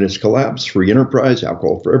 communists collapsed, free enterprise,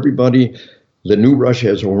 alcohol for everybody. The new Russia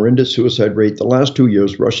has a horrendous suicide rate. The last 2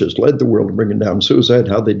 years, Russia's led the world in bringing down suicide.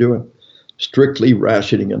 How'd they do it? Strictly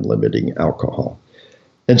rationing and limiting alcohol.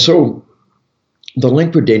 And so the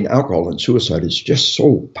link between alcohol and suicide is just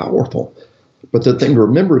so powerful. But the thing to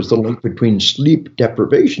remember is the link between sleep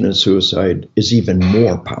deprivation and suicide is even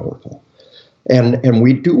more powerful. And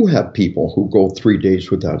we do have people who go 3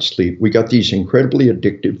 days without sleep. We got these incredibly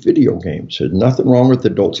addictive video games. There's nothing wrong with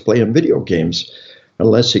adults playing video games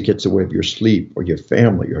unless it gets away with your sleep or your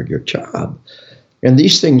family or your job. And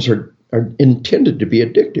these things are intended to be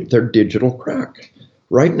addictive. They're digital crack.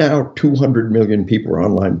 Right now, 200 million people are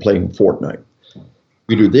online playing Fortnite.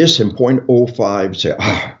 We do this in 0.05, say,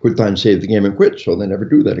 good time to save the game and quit, so they never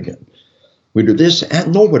do that again. We do this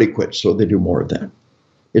and nobody quits, so they do more of that.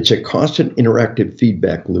 It's a constant interactive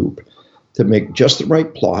feedback loop to make just the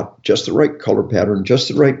right plot, just the right color pattern, just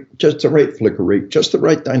the right flicker rate, just the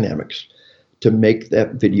right dynamics to make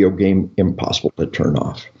that video game impossible to turn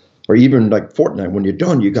off. Or even like Fortnite, when you're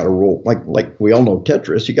done, you got to roll, like we all know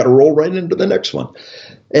Tetris, you got to roll right into the next one.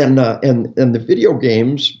 And the video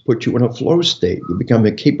games put you in a flow state. You become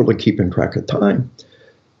capable of keeping track of time.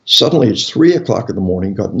 Suddenly it's 3 o'clock in the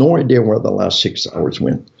morning, got no idea where the last 6 hours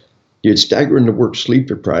went. You'd stagger into work sleep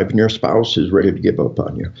deprived, and your spouse is ready to give up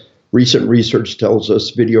on you. Recent research tells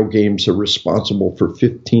us video games are responsible for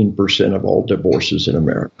 15% of all divorces in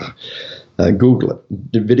America. Google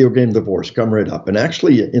it. The video game divorce, come right up. And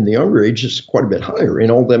actually, in the younger age, it's quite a bit higher. In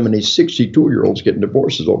all them many 62-year-olds getting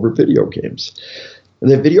divorces over video games. And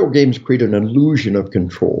the video games create an illusion of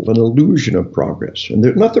control, an illusion of progress. And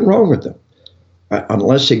there's nothing wrong with them,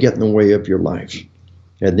 unless they get in the way of your life.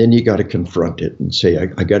 And then you got to confront it and say,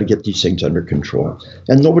 I got to get these things under control.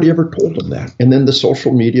 And nobody ever told them that. And then the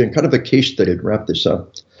social media, and kind of a case study to wrap this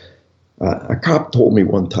up. A cop told me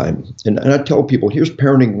one time, and I tell people, here's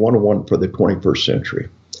parenting 101 for the 21st century.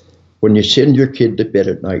 When you send your kid to bed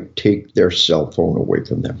at night, take their cell phone away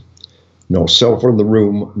from them. No cell phone in the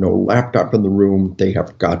room, no laptop in the room. They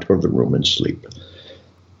have got to go to the room and sleep.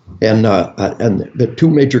 And the 2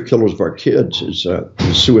 major killers of our kids is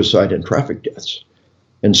suicide and traffic deaths.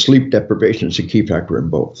 And sleep deprivation is a key factor in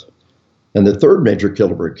both. And the 3rd major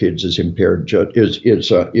killer of our kids is impaired drug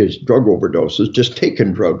overdoses. Just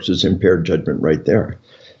taking drugs is impaired judgment right there.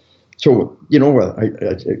 So,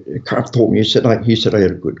 a cop told me, he said I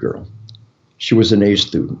had a good girl. She was an A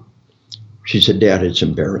student. She said, Dad, it's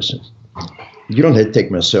embarrassing. You don't have to take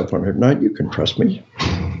my cell phone at night. You can trust me.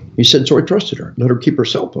 He said, so I trusted her. Let her keep her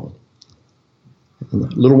cell phone.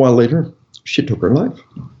 And a little while later, she took her life.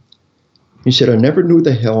 He said, I never knew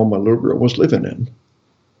the hell my little girl was living in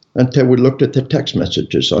until we looked at the text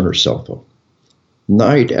messages on her cell phone.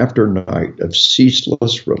 Night after night of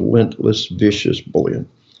ceaseless, relentless, vicious bullying.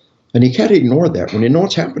 And you can't ignore that. When you know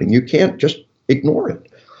what's happening, you can't just ignore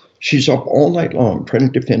it. She's up all night long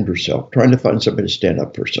trying to defend herself, trying to find somebody to stand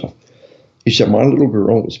up for herself. He said, my little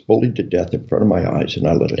girl was bullied to death in front of my eyes, and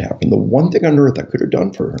I let it happen. The one thing on earth I could have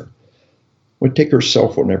done for her would take her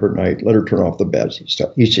cell phone every night, let her turn off the bad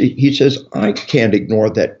stuff. He says, I can't ignore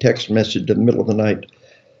that text message in the middle of the night.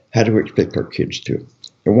 How do we expect our kids to?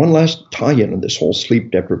 And one last tie-in on this whole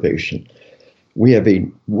sleep deprivation. We have a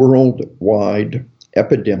worldwide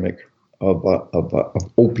epidemic of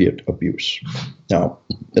opiate abuse. Now,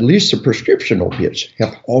 at least the prescription opiates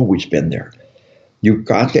have always been there. You've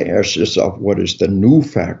got to ask yourself, what is the new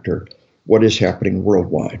factor? What is happening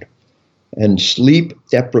worldwide? And sleep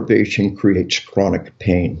deprivation creates chronic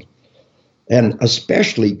pain. And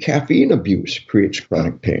especially caffeine abuse creates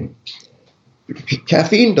chronic pain.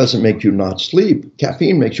 Caffeine doesn't make you not sleep.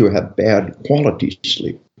 Caffeine makes you have bad quality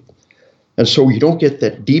sleep. And so you don't get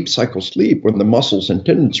that deep cycle sleep when the muscles and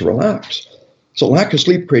tendons relax. So lack of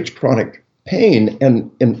sleep creates chronic pain,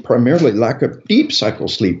 and primarily lack of deep cycle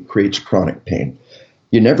sleep creates chronic pain.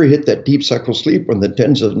 You never hit that deep cycle sleep when the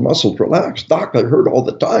tendons and muscles relax. Doc, I heard all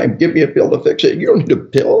the time, give me a pill to fix it. You don't need a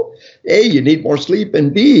pill. A, you need more sleep,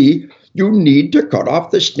 and B, you need to cut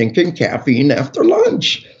off the stinking caffeine after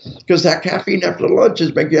lunch, because that caffeine after lunch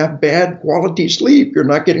is making you have bad quality sleep. You're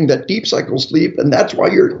not getting that deep cycle sleep, and that's why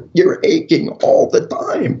you're aching all the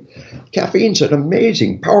time. Caffeine's an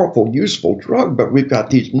amazing, powerful, useful drug, but we've got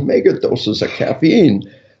these mega doses of caffeine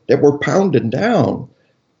that we're pounding down.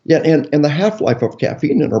 Yeah, and the half-life of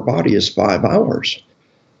caffeine in our body is 5 hours.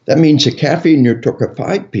 That means the caffeine you took at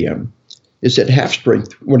 5 p.m. is at half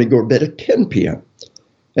strength when you go to bed at 10 p.m.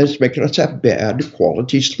 And it's making us have bad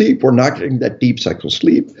quality sleep. We're not getting that deep cycle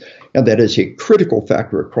sleep. And that is a critical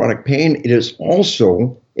factor of chronic pain. It is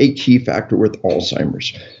also a key factor with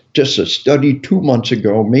Alzheimer's. Just a study 2 months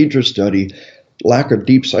ago, major study, lack of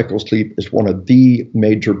deep cycle sleep is one of the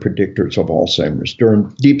major predictors of Alzheimer's. During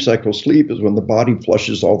deep cycle sleep is when the body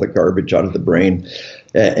flushes all the garbage out of the brain.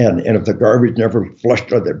 And if the garbage never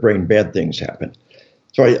flushed out of the brain, bad things happen.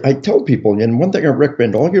 So I tell people, and one thing I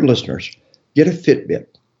recommend all your listeners, get a Fitbit.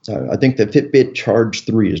 I think the Fitbit Charge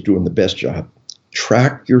 3 is doing the best job.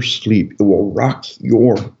 Track your sleep. It will rock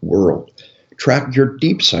your world. Track your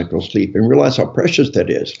deep cycle sleep and realize how precious that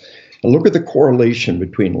is. And look at the correlation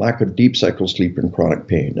between lack of deep cycle sleep and chronic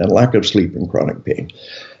pain, and lack of sleep and chronic pain.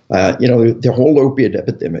 The whole opiate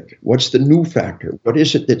epidemic. What's the new factor? What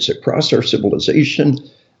is it that's across our civilization?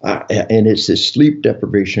 And it's this sleep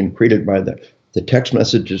deprivation created by the text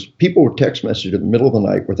messages. People who text message in the middle of the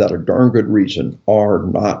night without a darn good reason are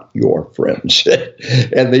not your friends.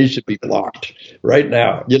 And they should be blocked right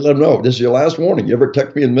now. You let them know, this is your last warning. You ever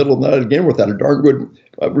text me in the middle of the night again without a darn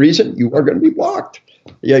good reason, you are going to be blocked.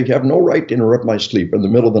 Yeah, you have no right to interrupt my sleep in the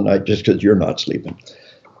middle of the night just because you're not sleeping.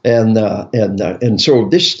 And so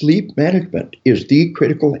this sleep management is the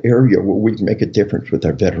critical area where we can make a difference with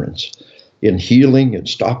our veterans in healing and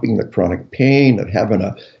stopping the chronic pain and having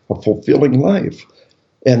a fulfilling life.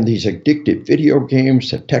 And these addictive video games,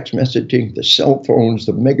 the text messaging, the cell phones,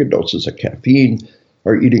 the megadoses of caffeine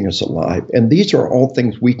are eating us alive. And these are all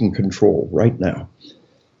things we can control right now.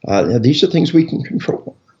 These are things we can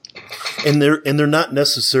control. And they're not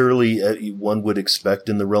necessarily one would expect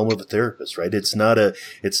in the realm of a therapist, right? It's not a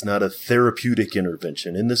therapeutic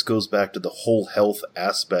intervention. And this goes back to the whole health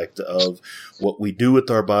aspect of what we do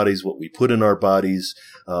with our bodies, what we put in our bodies,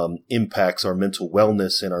 impacts our mental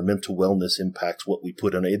wellness, and our mental wellness impacts what we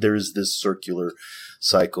put in. There is this circular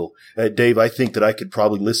cycle. Dave, I think that I could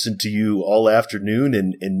probably listen to you all afternoon,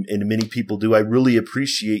 and many people do. I really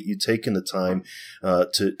appreciate you taking the time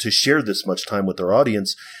to share this much time with our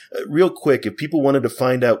audience. Real quick, if people wanted to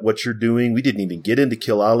find out what you're doing, we didn't even get into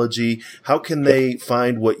Killology. How can they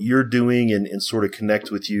find what you're doing and sort of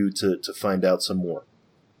connect with you to find out some more?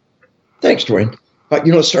 Thanks, Dwayne.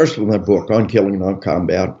 It starts with my book, On Killing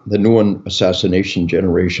Non-Combat, the new one, Assassination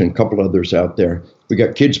Generation, a couple others out there. We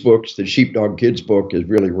got kids' books. The Sheepdog Kids book is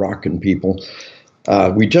really rocking people.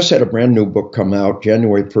 We just had a brand new book come out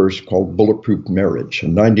January 1st called Bulletproof Marriage, a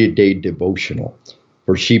 90-day devotional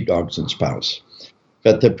for sheepdogs and spouse.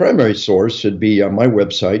 But the primary source should be on my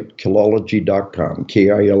website, Killology.com,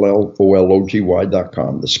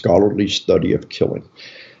 KILLOLOGY.com, the scholarly study of killing.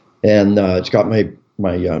 And it's got my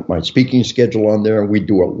speaking schedule on there. We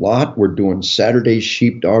do a lot. We're doing Saturday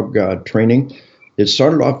sheepdog training. It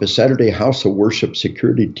started off as Saturday House of Worship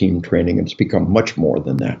security team training, and it's become much more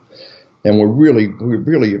than that. And we're really,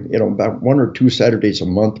 about 1 or 2 Saturdays a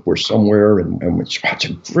month, we're somewhere, and it's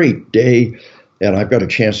a great day. And I've got a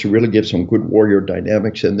chance to really give some good warrior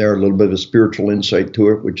dynamics in there, a little bit of a spiritual insight to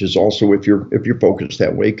it, which is also, if you're focused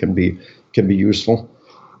that way, can be useful.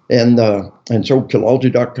 And so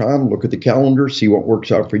Kilalji.com, look at the calendar, see what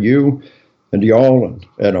works out for you. And y'all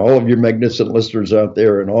and all of your magnificent listeners out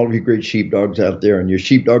there and all of you great sheepdogs out there and your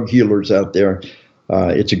sheepdog healers out there,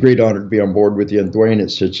 it's a great honor to be on board with you. And Dwayne,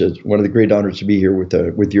 it's one of the great honors to be here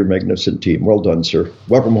with your magnificent team. Well done, sir.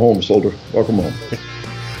 Welcome home, Soldier. Welcome home.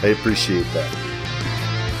 I appreciate that.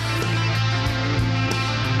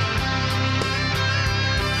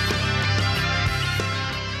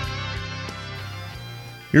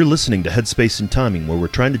 You're listening to Headspace and Timing, where we're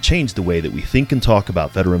trying to change the way that we think and talk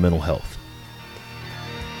about veteran mental health.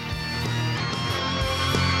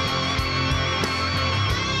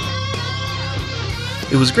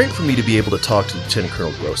 It was great for me to be able to talk to Lieutenant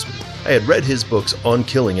Colonel Grossman. I had read his books On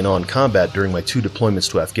Killing and On Combat during my 2 deployments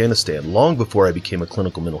to Afghanistan long before I became a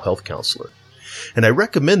clinical mental health counselor. And I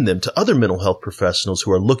recommend them to other mental health professionals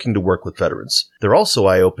who are looking to work with veterans. They're also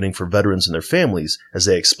eye-opening for veterans and their families as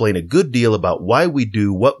they explain a good deal about why we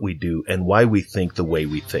do what we do and why we think the way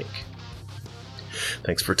we think.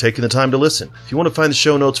 Thanks for taking the time to listen. If you want to find the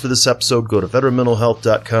show notes for this episode, go to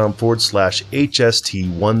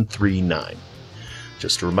veteranmentalhealth.com/HST139.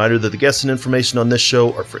 Just a reminder that the guests and information on this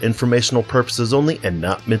show are for informational purposes only and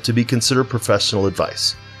not meant to be considered professional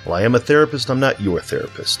advice. While I am a therapist, I'm not your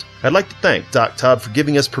therapist. I'd like to thank Doc Todd for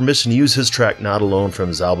giving us permission to use his track Not Alone from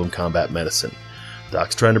his album Combat Medicine.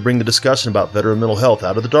 Doc's trying to bring the discussion about veteran mental health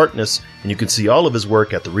out of the darkness, and you can see all of his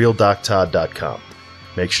work at therealdoctodd.com.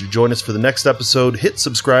 Make sure to join us for the next episode. Hit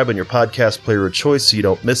subscribe on your podcast player of choice so you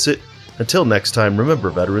don't miss it. Until next time, remember,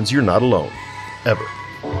 veterans, you're not alone. Ever.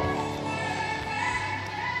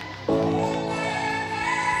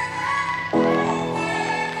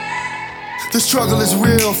 The struggle is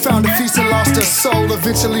real, found a feast and lost a soul.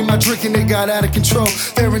 Eventually my drinking, it got out of control.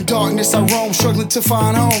 There in darkness I roam, struggling to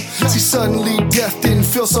find home. See, suddenly death didn't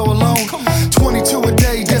feel so alone. 22 a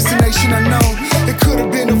day, destination unknown. It could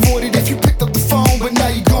have been avoided if you picked up the phone, but now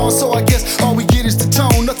you're gone, so I guess all we get is the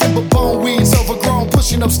tone. Nothing but bone weeds, overgrown,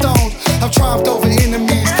 pushing up stones. I've triumphed over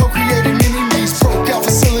enemies, co-created enemies. Broke out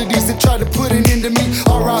facilities that tried to put an end to me.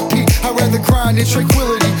 R.I.P. I'd rather grind in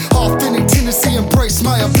tranquility. Authentic tendency, embrace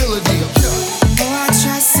my ability. I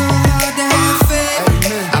try so hard to have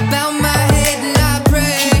faith. I bow my head and I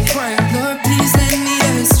pray. Lord, please lend me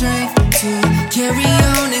the strength to carry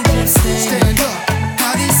on and keep staying.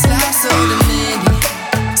 How this life's so demanding,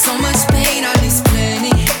 so much pain on this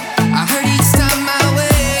planet. I hurt each time I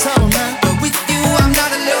wake, but with you I'm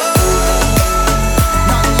not alone.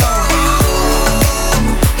 Not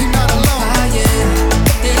alone. You're not alone. Ah,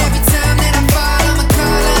 yeah. And every time that I fall, I'ma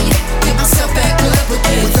call on you, get myself back up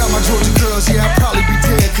again. Without my Georgia girls, yeah, I'd probably be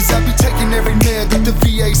dead. Cause I'd be taking every med that the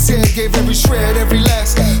VA said. Gave every shred, every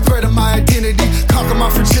last thread of my identity. Conquer my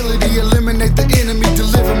fragility, eliminate the enemy.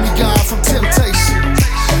 Deliver me, God, from temptation.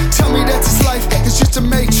 Tell me that this life is just a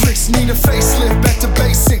matrix. Need a facelift, back to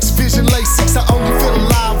basics. Vision Lasix, I only feel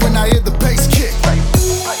alive when I hear the bass kick. I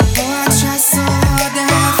try so hard to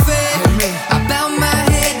have faith. I bow my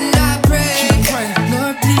head and I pray.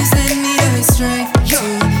 Lord, please lend me the strength to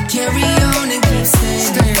carry on and keep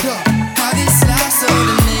staying. Stand up. How this life's so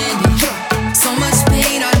demanding, so much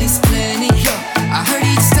pain on this planet. I hurt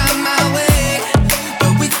each time I wake,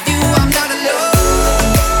 but with you I'm not alone.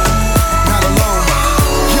 Not alone.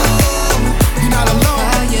 You're not alone.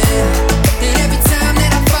 Ah, yeah. And every time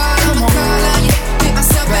that I fall, I'ma call on you, pick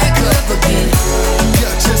myself back up again.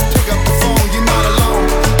 Yeah, just pick up the phone, you're not alone.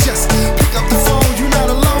 Just pick up the phone, you're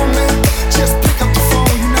not alone, man. Just pick up the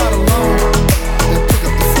phone, you're not alone. Yeah, pick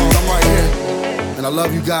up the phone, I'm right here. And I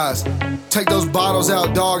love you guys. Take those bottles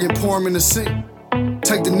out, dog, and pour them in the sink.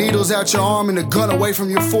 Take the needles out your arm and the gun away from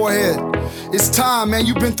your forehead. It's time, man,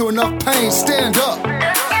 you've been through enough pain, stand up.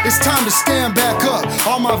 It's time to stand back up.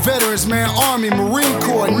 All my veterans, man, Army, Marine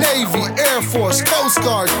Corps, Navy, Air Force, Coast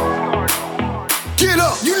Guard. Get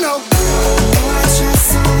up, you know. I try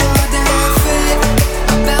so hard to have faith.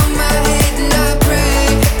 I bow my head and I pray.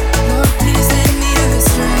 Lord, please lend me the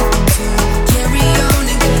strength to carry on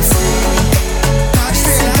and keep staying. How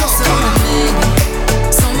this life's so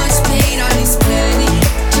demanding, so much pain on this planet.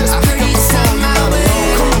 I hurt each time I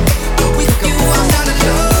wake, but with you I'm not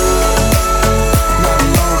alone. Not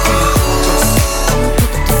alone, just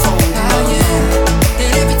pick up the phone. Ah, yeah.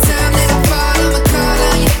 And every time that I fall, I'ma call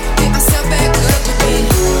on you, pick myself back up again.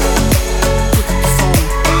 Pick up the phone.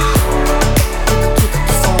 Pick up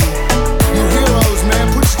the phone. You heroes, man,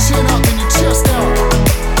 put your chin up and your chest out.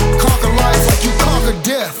 Conquer life like you conquer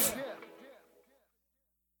death.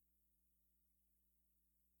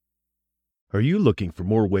 Are you looking for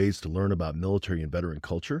more ways to learn about military and veteran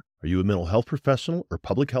culture? Are you a mental health professional or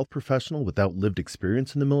public health professional without lived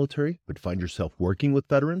experience in the military, but find yourself working with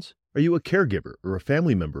veterans? Are you a caregiver or a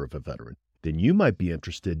family member of a veteran? Then you might be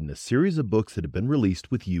interested in a series of books that have been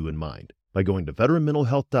released with you in mind. By going to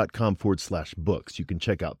veteranmentalhealth.com/books, you can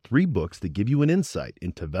check out 3 books that give you an insight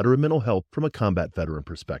into veteran mental health from a combat veteran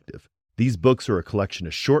perspective. These books are a collection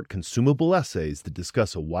of short, consumable essays that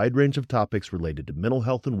discuss a wide range of topics related to mental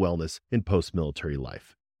health and wellness in post-military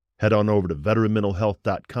life. Head on over to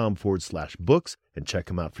veteranmentalhealth.com/books and check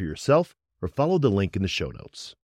them out for yourself, or follow the link in the show notes.